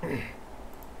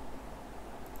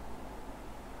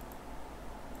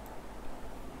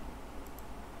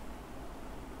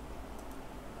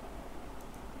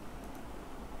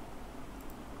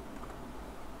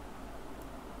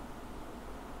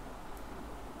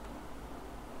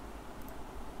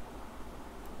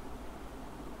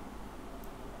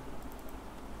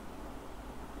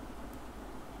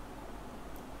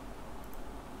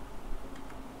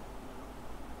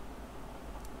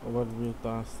 ওভারভিউ তো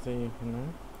আসছেই এখানে,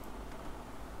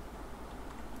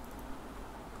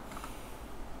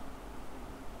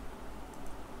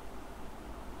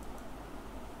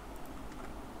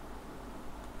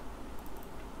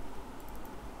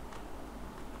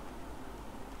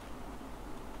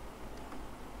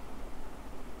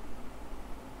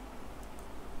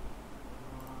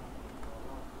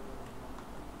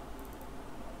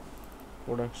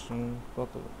 প্রোডাকশন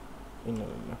কত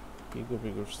না কি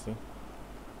কপি করছি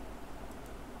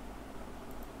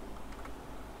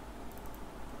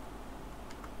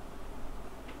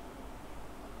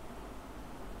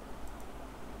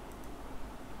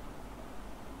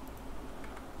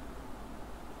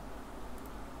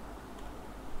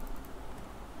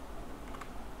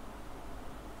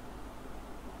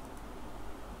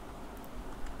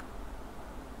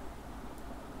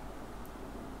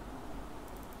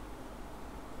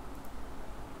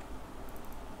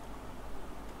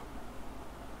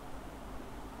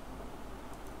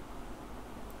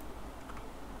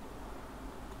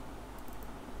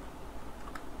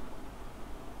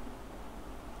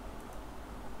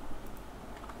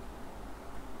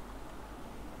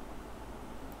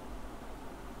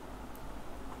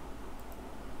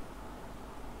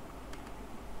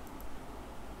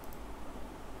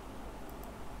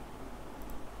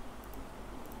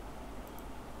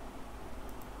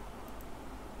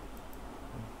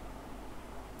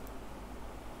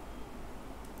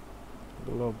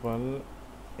গ্লোবাল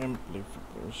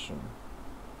amplification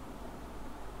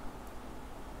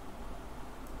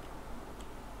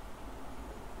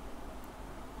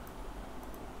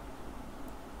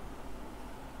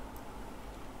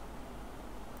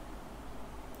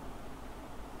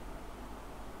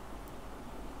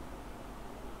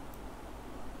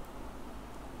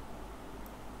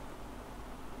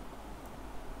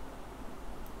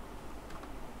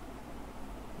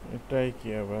এটাই কি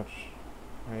আবার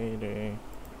হাই রে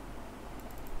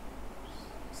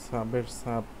সাবের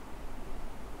সাব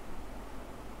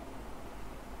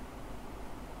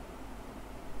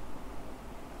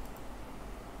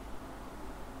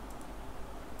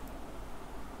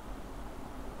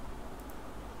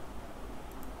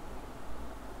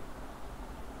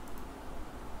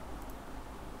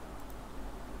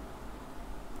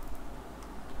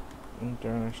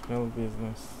ইন্টারন্যাশনাল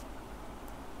বিজনেস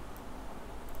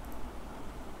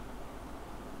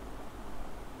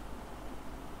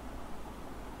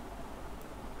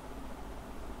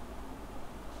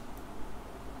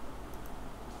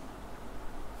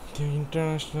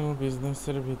ইন্টারন্যাশনাল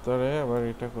বিজনেসের ভিতরে আবার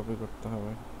এটা কপি করতে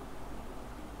হবে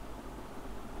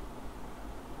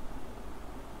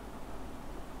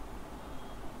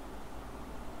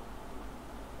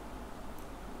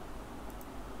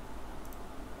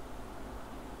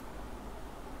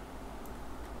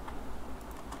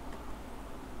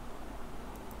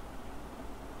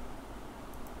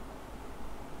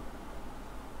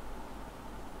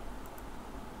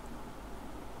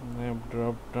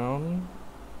drop down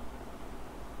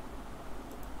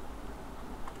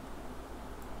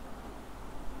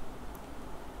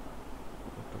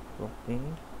copy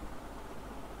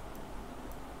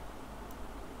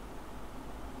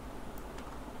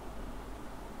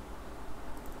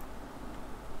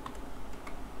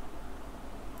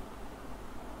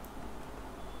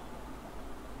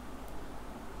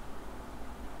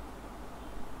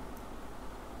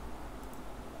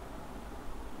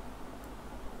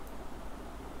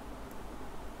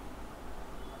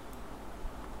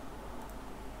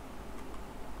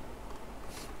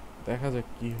দেখা যাক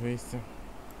কি হয়েছে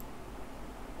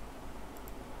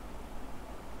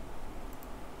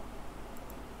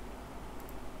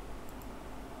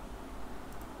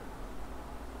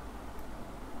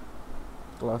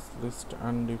ক্লাস লিস্ট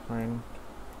আনডিফাইন্ড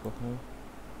কোথায়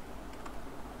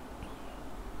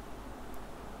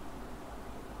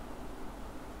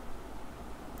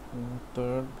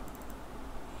মেথড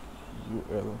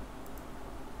UL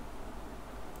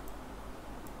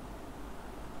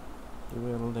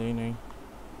দেই নাই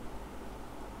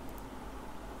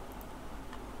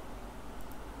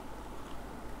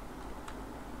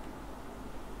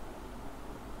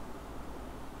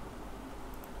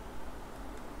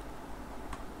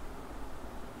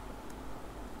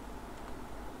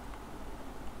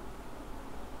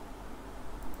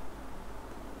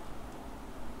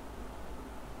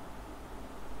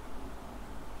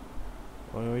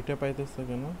ওইটা পাইতেছে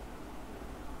কেন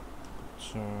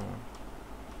আচ্ছা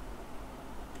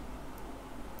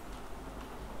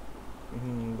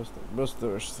বুঝতে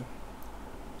পারছি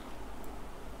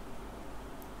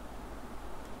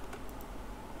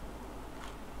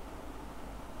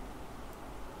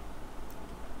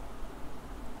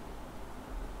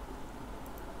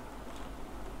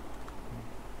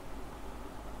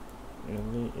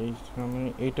এইখানে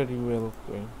এইটার ইউএল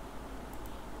কই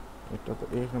এটা তো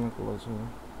এখানে ক্লোজ হবে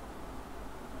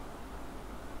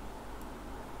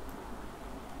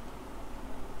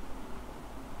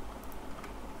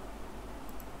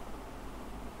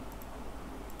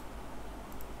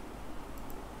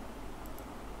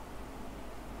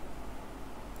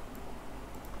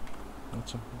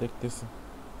আচ্ছা দেখতেছি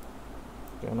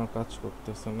কেন কাজ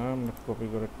করতেছে না। আমরা কপি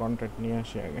করে কন্টেন্ট নিয়ে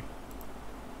আসি আগে।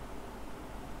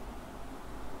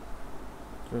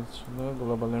 ছিল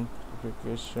গ্লোবাল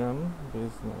এমপ্লিফিকেশন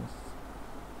বিজনেস,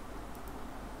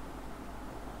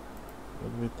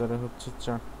 এর ভিতরে হচ্ছে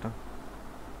 4টা।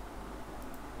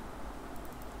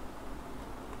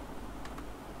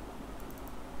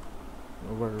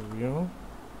 Overview,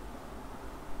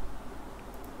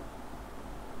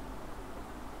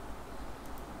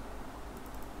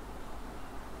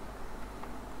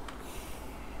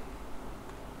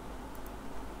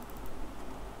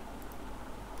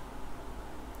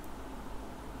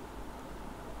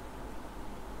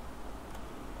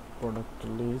 product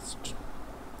list,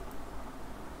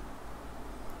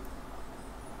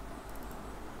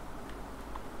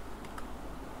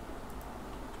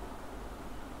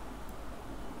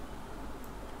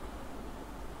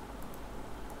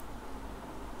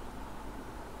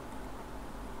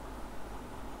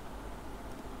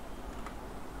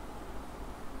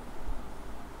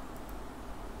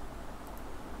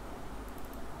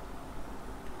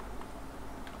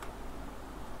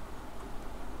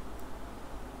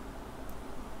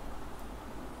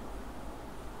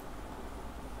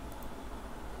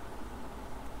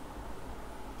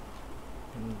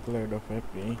 Glade of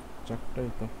AP, 4টাই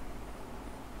তো।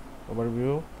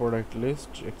 Overview, product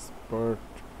list, expert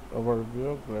overview,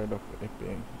 Glade of AP.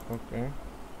 Okay,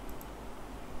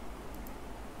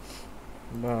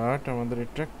 but আমাদের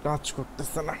এটা কাজ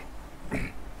করতেছে না।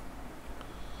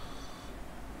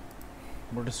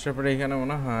 বুটস্ট্র্যাপের এখানে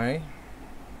মনে হয়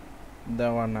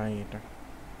দেওয়া নাই এটা,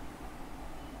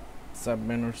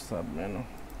 সাবমেনুর সাবমেনু।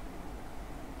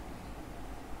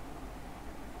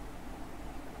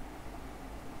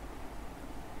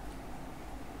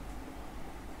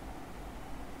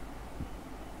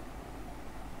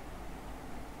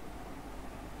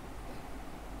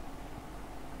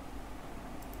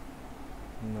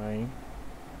 নাই,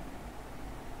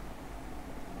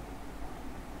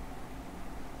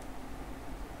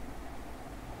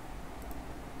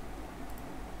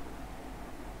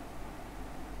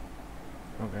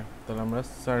 ওকে তাহলে আমরা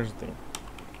সার্চ দিই।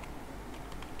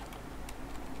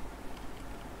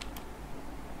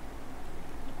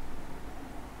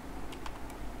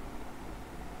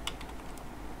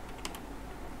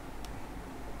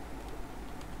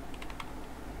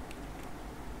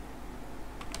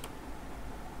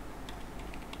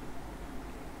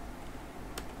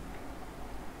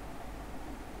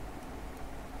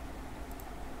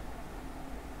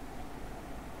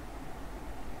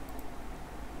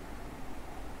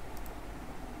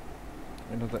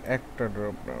 এটা তো একটা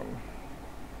ড্রপ ডাউন।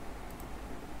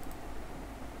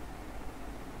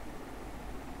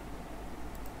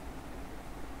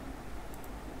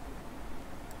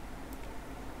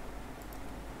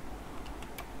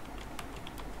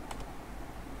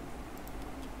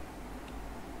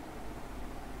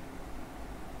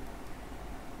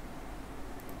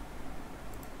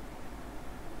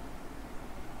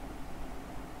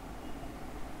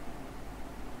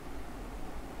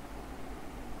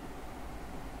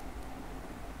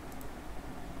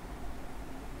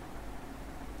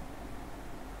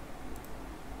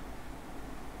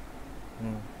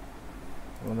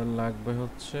 আমাদের লাগবে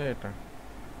হচ্ছে এটা।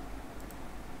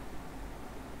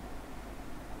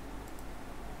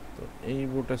 তো এই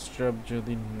বুটস্ট্র্যাপ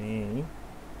যদি নেই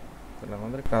তাহলে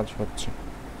আমাদের কাজ হচ্ছে।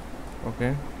 ওকে,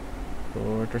 তো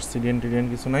এটার সিডিএন টিডিএন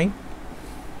কিছু নাই।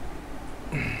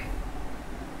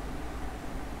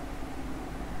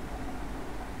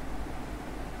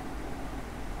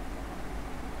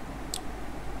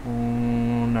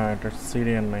 না, এটার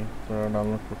সিডিএন নাই, তো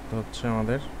ডাউনলোড করতে হচ্ছে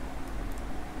আমাদের।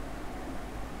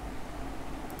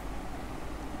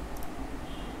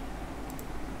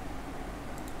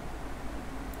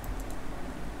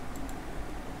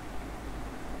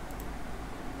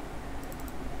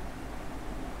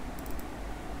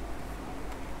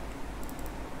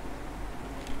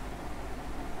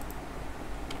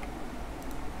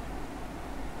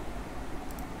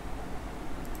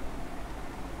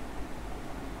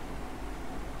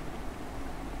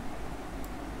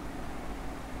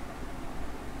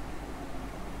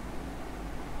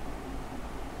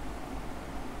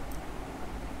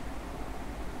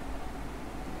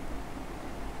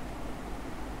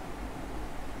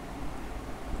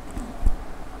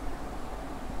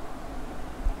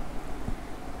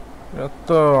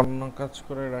 তো অন্য কাজ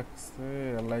করে রাখছে,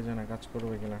 আল্লাহ জানে কাজ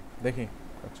করবে কিনা। দেখি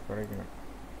কাজ করে কিনা,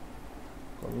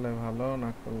 করলে ভালো, না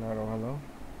করলে আরো ভালো।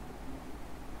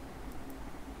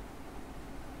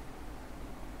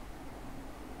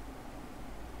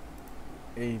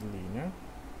 এই লি না,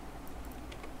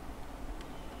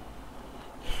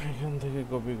 এখান থেকে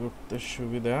কপি করতে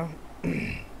সুবিধা।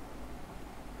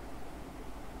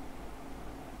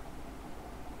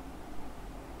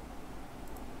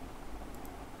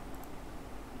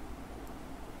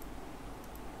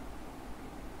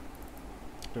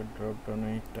 ড্রপ ডাউন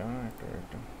এটা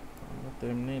আমরা তো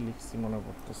এমনি লিখছি মনে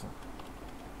পড়তেছে।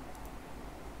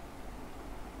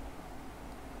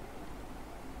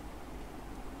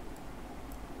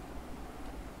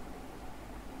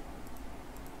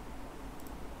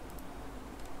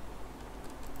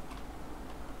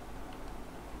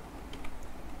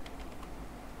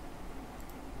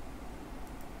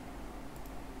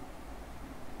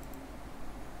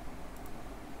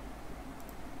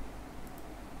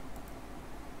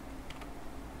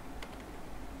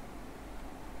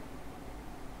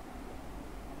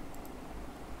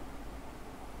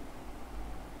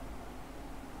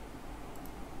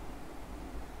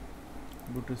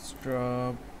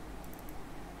 বুটস্ট্র্যাপ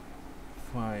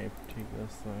 5 ঠিক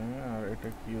আছে। আর এটা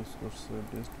কি ইউজ করছে?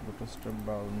 Just bootstrap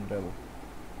bundle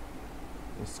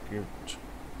script.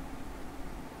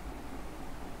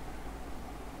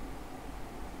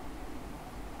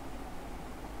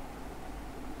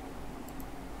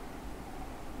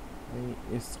 এই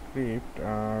স্ক্রিপ্ট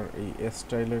আর এই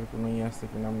স্টাইলের কোনো ইয়ে আছে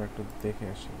কিনা আমরা একটু দেখে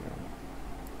আসি।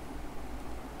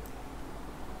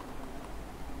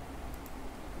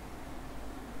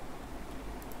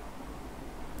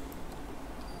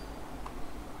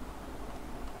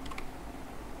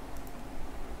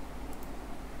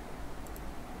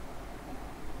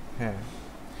 হ্যাঁ,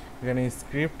 এখানে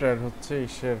স্ক্রিপ্ট আর হচ্ছে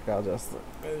ইসের কাজ আছে,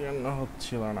 এই জন্য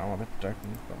হচ্ছিল না আমাদেরটা।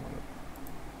 কিন্তু আমাদের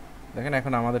দেখেন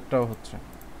এখন আমাদেরটাও হচ্ছে,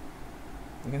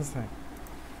 ঠিক আছে,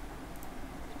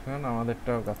 এখন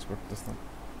আমাদেরটাও কাজ করতেছে।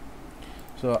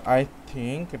 সো আই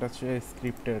থিঙ্ক এটা হচ্ছে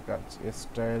স্ক্রিপ্টের কাজ।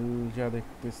 স্টাইল যা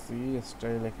দেখতেছি,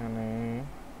 স্টাইল এখানে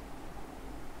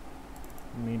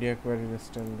মিডিয়া কোয়ারির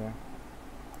স্টাইল দেয়,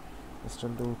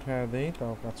 স্টাইলটা উঠে দেই,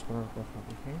 তাও কাজ করার কথা।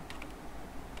 দেখি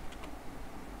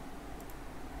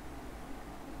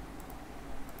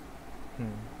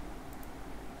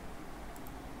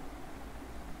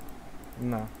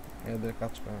না, এদের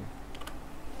কাজ করে না।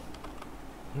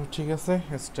 ঠিক আছে,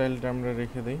 স্টাইলটা আমরা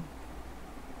রেখে দিই।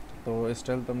 তো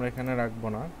স্টাইল তো আমরা এখানে রাখবো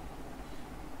না,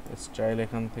 স্টাইল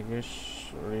এখান থেকে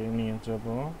সরিয়ে নিয়ে যাব।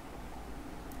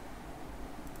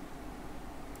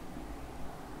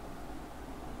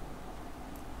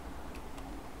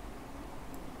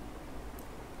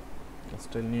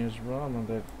 স্টাইল নিয়ে আসবো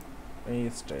আমাদের এই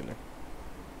স্টাইলে।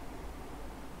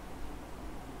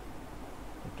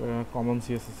 এটা কমন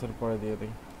সিএসএস এর পরে দিয়ে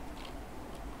দিই।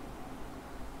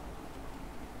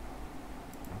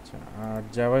 আচ্ছা, আর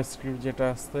জাভাস্ক্রিপ্ট যেটা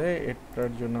আছে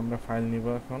এটার জন্য আমরা ফাইল নিব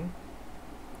এখন,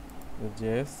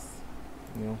 JS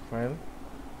new file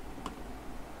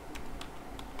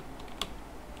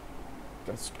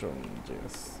custom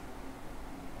JS.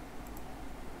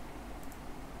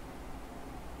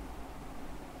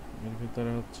 এর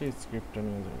ভিতরে হচ্ছে স্ক্রিপ্টটা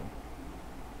নিয়ে যাব।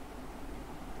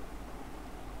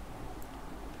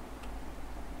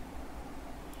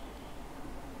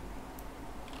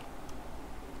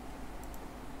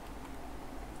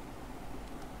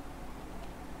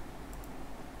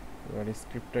 এবার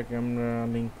স্ক্রিপ্টটাকে আমরা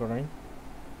লিঙ্ক করাই।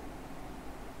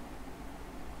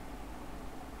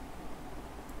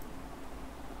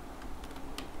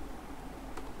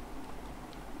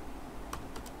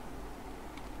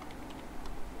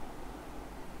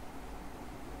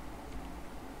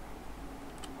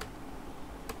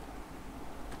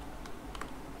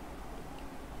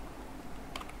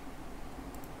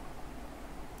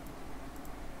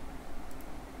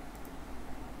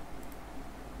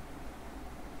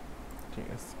 ঠিক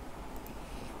আছে,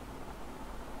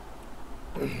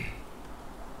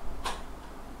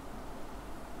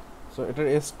 সো এটার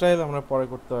স্টাইল আমরা পরে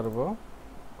করতে পারবো,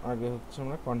 আগে হচ্ছে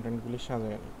আমরা কন্টেন্টগুলি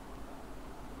সাজাই নিই।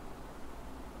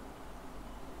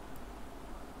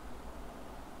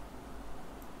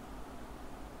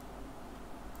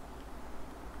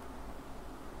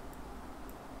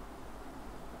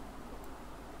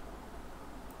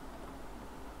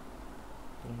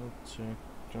 হচ্ছে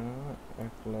একটা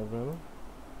এক লেভেল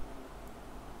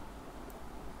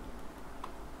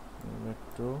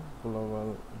একটু গ্লোবাল।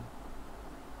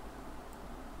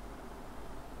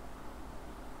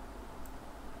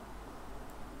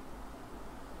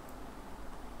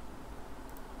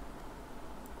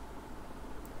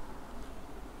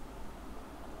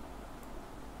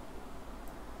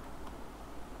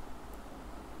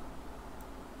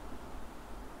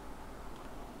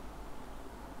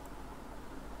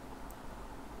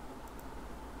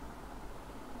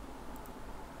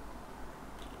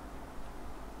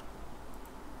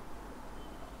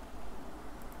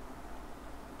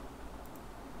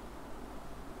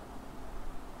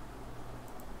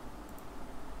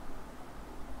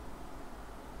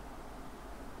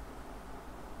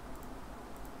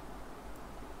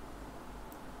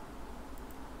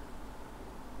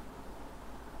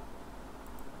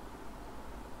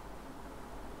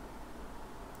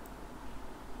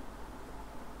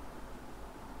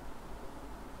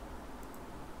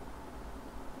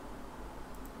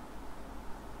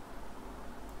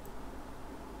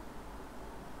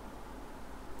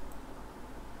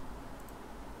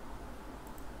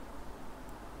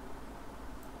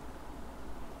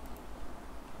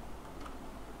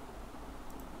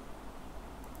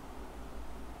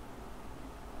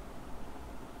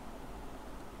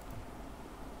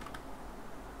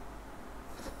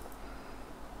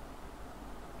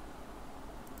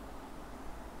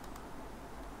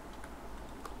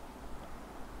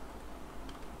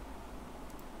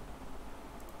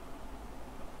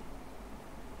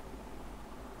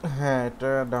 হ্যাঁ,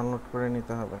 এটা ডাউনলোড করে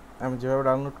নিতে হবে। আমি যেভাবে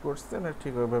ডাউনলোড করছি না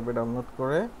ঠিক ওইভাবে ডাউনলোড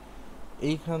করে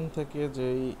এইখান থেকে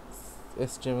যেই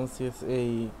HTML CSS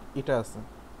এটা আছে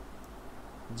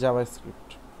জাভাস্ক্রিপ্ট,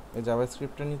 এই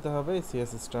জাভাস্ক্রিপ্টটা নিতে হবে, এই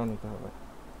CSSটাও নিতে হবে।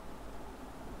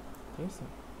 ঠিক আছে,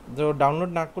 তো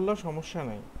ডাউনলোড না করলেও সমস্যা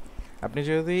নাই। আপনি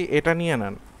যদি এটা নিয়ে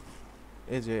নেন,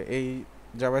 এই যে এই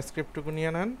জাভাস্ক্রিপ্টটুকু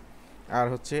নিয়ে নেন আর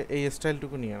হচ্ছে এই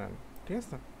স্টাইলটুকু নিয়ে নেন, ঠিক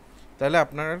আছে, তাহলে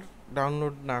আপনার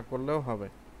ডাউনলোড না করলেও হবে।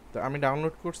 তো আমি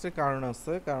ডাউনলোড করছি, কারণ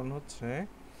আছে, কারণ হচ্ছে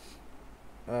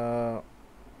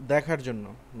দেখার জন্য,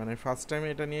 মানে ফার্স্ট টাইম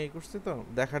এটা নিয়েই করছি, তো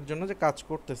দেখার জন্য যে কাজ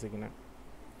করতেছে কিনা।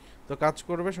 তো কাজ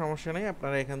করবে, সমস্যা নেই।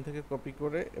 আপনারা এখান থেকে কপি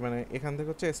করে, মানে এখান থেকে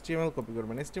হচ্ছে HTML কপি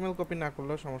করবেন। HTML কপি না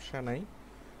করলেও সমস্যা নাই,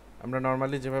 আমরা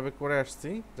নর্মালি যেভাবে করে আসছি,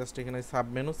 জাস্ট এখানে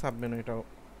সাবমেনু এটাও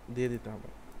দিয়ে দিতে হবে,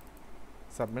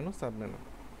 সাবমেনু।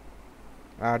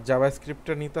 আর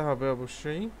জাভাস্ক্রিপ্টটা নিতে হবে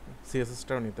অবশ্যই,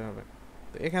 CSSটাও নিতে হবে।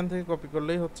 তো এখান থেকে কপি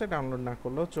করলেই হচ্ছে, ডাউনলোড না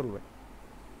করলেও চলবে,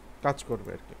 কাজ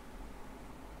করবে আর কি।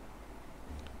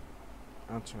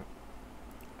 আচ্ছা,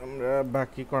 আমরা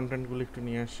বাকি কন্টেন্টগুলো একটু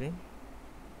নিয়ে আসি।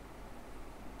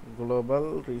 গ্লোবাল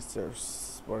রিসার্চ,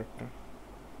 পরেরটা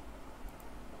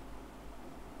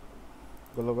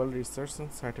গ্লোবাল রিসার্চ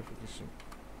অ্যান্ড সার্টিফিকেশন।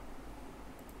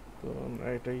 তো আমরা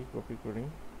এটাই কপি করি।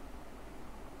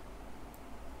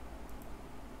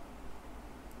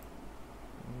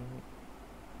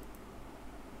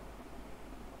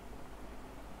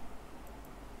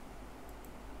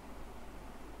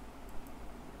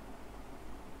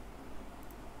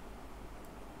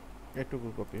 এটুকু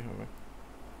কপি হবে,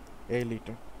 এই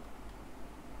লিটা।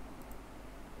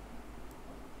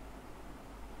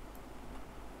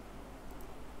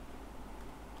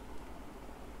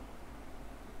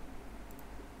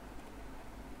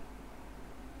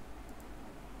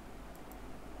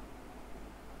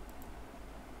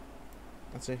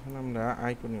 আচ্ছা, এখানে আমরা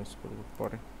আইকন ইউজ করব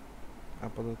পরে,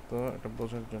 আপাতত এটা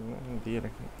বোঝার জন্য দিয়ে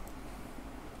রাখি।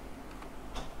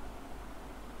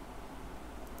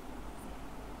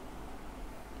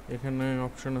 এখানে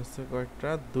অপশন আছে কয়েকটা,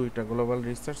 দুইটা, গ্লোবাল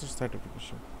রিসার্চ আর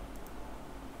সার্টিফিকেশন।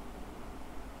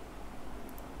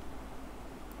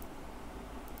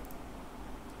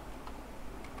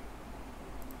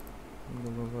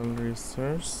 গ্লোবাল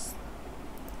রিসার্চ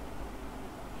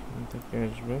থেকে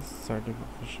আসবে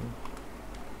সার্টিফিকেশন।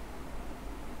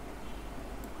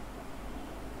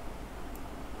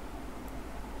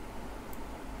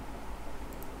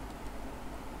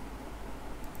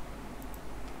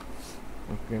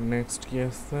 ওকে, নেক্সট কি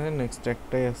আছে? নেক্সট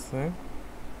একটাই আছে,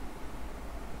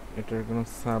 এটার কোনো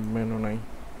সাবমেনু নাই।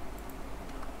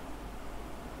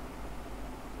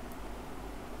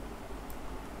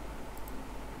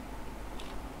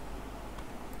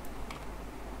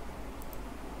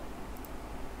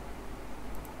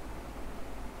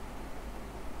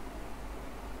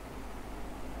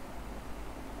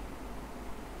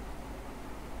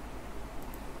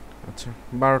 আচ্ছা,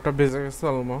 12টা বেজে গেছে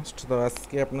অলমোস্ট, তো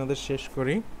আজকে আপনাদের শেষ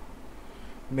করি।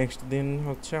 নেক্সট দিন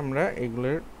হচ্ছে আমরা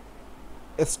এগুলোর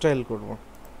স্টাইল করব,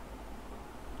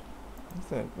 ঠিক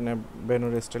আছে, মানে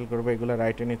ব্যানার স্টাইল করবো, এগুলো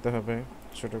রাইটে নিতে হবে,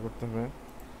 ছোটো করতে হবে।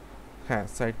 হ্যাঁ,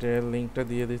 সাইটের লিঙ্কটা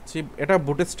দিয়ে দিচ্ছি। এটা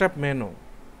বুটস্ট্র্যাপ মেনু,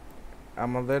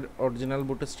 আমাদের অরিজিনাল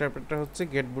বুটস্ট্র্যাপটা হচ্ছে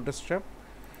গেট বুটস্ট্র্যাপ,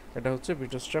 এটা হচ্ছে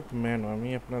বুটস্ট্র্যাপ মেনু। আমি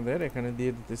আপনাদের এখানে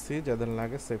দিয়ে দিতেছি, যাদের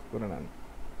লাগে সেভ করে নেন।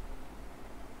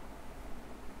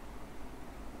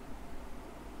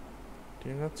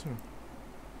 ঠিক আছে,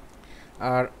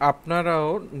 আর আপনারাও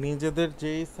নিজেদের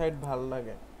যেই সাইট ভাল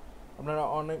লাগে, আপনারা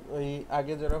অনেক ওই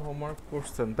আগে যারা হোমওয়ার্ক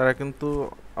করছেন তারা কিন্তু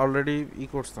অলরেডি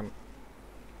করছেন,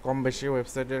 কম বেশি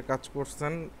ওয়েবসাইটের কাজ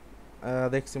করছেন,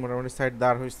 দেখছি মোটামুটি সাইট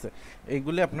দাঁড় হয়েছে,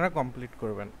 এইগুলি আপনারা কমপ্লিট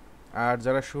করবেন। আর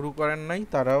যারা শুরু করেন নাই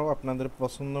তারাও আপনাদের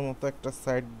পছন্দ মতো একটা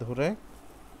সাইট ধরে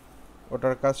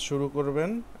ওটার কাজ শুরু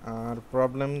করবেন। আর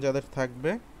প্রবলেম যাদের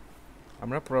থাকবে,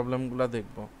 আমরা প্রবলেমগুলো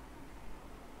দেখব।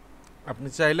 আপনি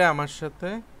চাইলে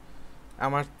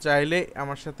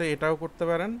আমার সাথে এটাও করতে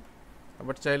পারেন,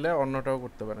 আবার চাইলে অন্যটাও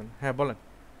করতে পারেন। হ্যাঁ, বলেন।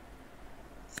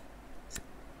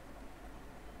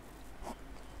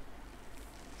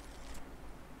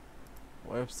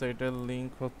 ওয়েবসাইটের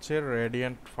লিঙ্ক হচ্ছে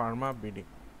রেডিয়েন্ট ফার্মা বিডি,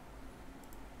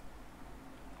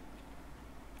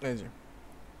 এই যে,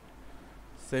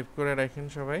 সেভ করে রাখেন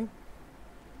সবাই।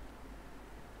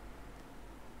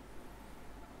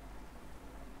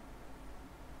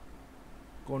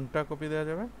 কোনটা কপি দেওয়া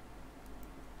যাবে?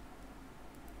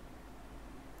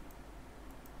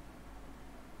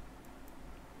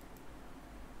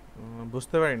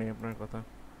 বুঝতে পারিনি আপনার কথা।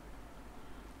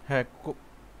 হ্যাঁ,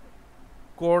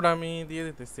 কোড আমি দিয়ে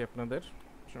দিতেছি আপনাদের,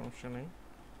 সমস্যা নেই।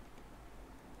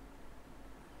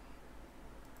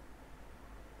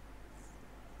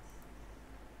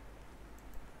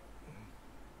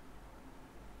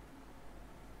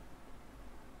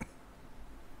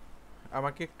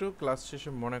 আমাকে একটু ক্লাস শেষে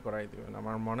মনে করাই দিবেন,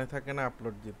 আমার মনে থাকে না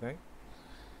আপলোড দিতে।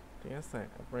 ঠিক আছে,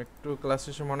 আপনি একটু ক্লাস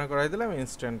শেষে মনে করাই দিলে আমি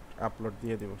ইনস্ট্যান্ট আপলোড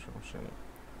দিয়ে দিব, সমস্যা নেই।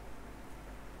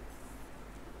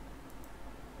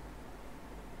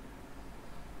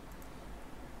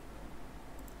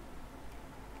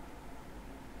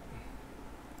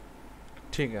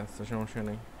 ঠিক আছে, সমস্যা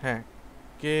নেই। হ্যাঁ,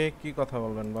 কে কি কথা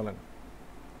বলবেন বলেন।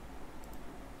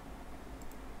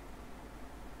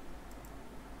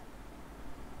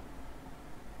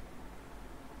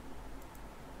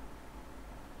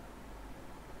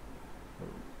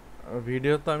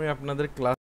 ভিডিও তো আমি আপনাদের ক্লাস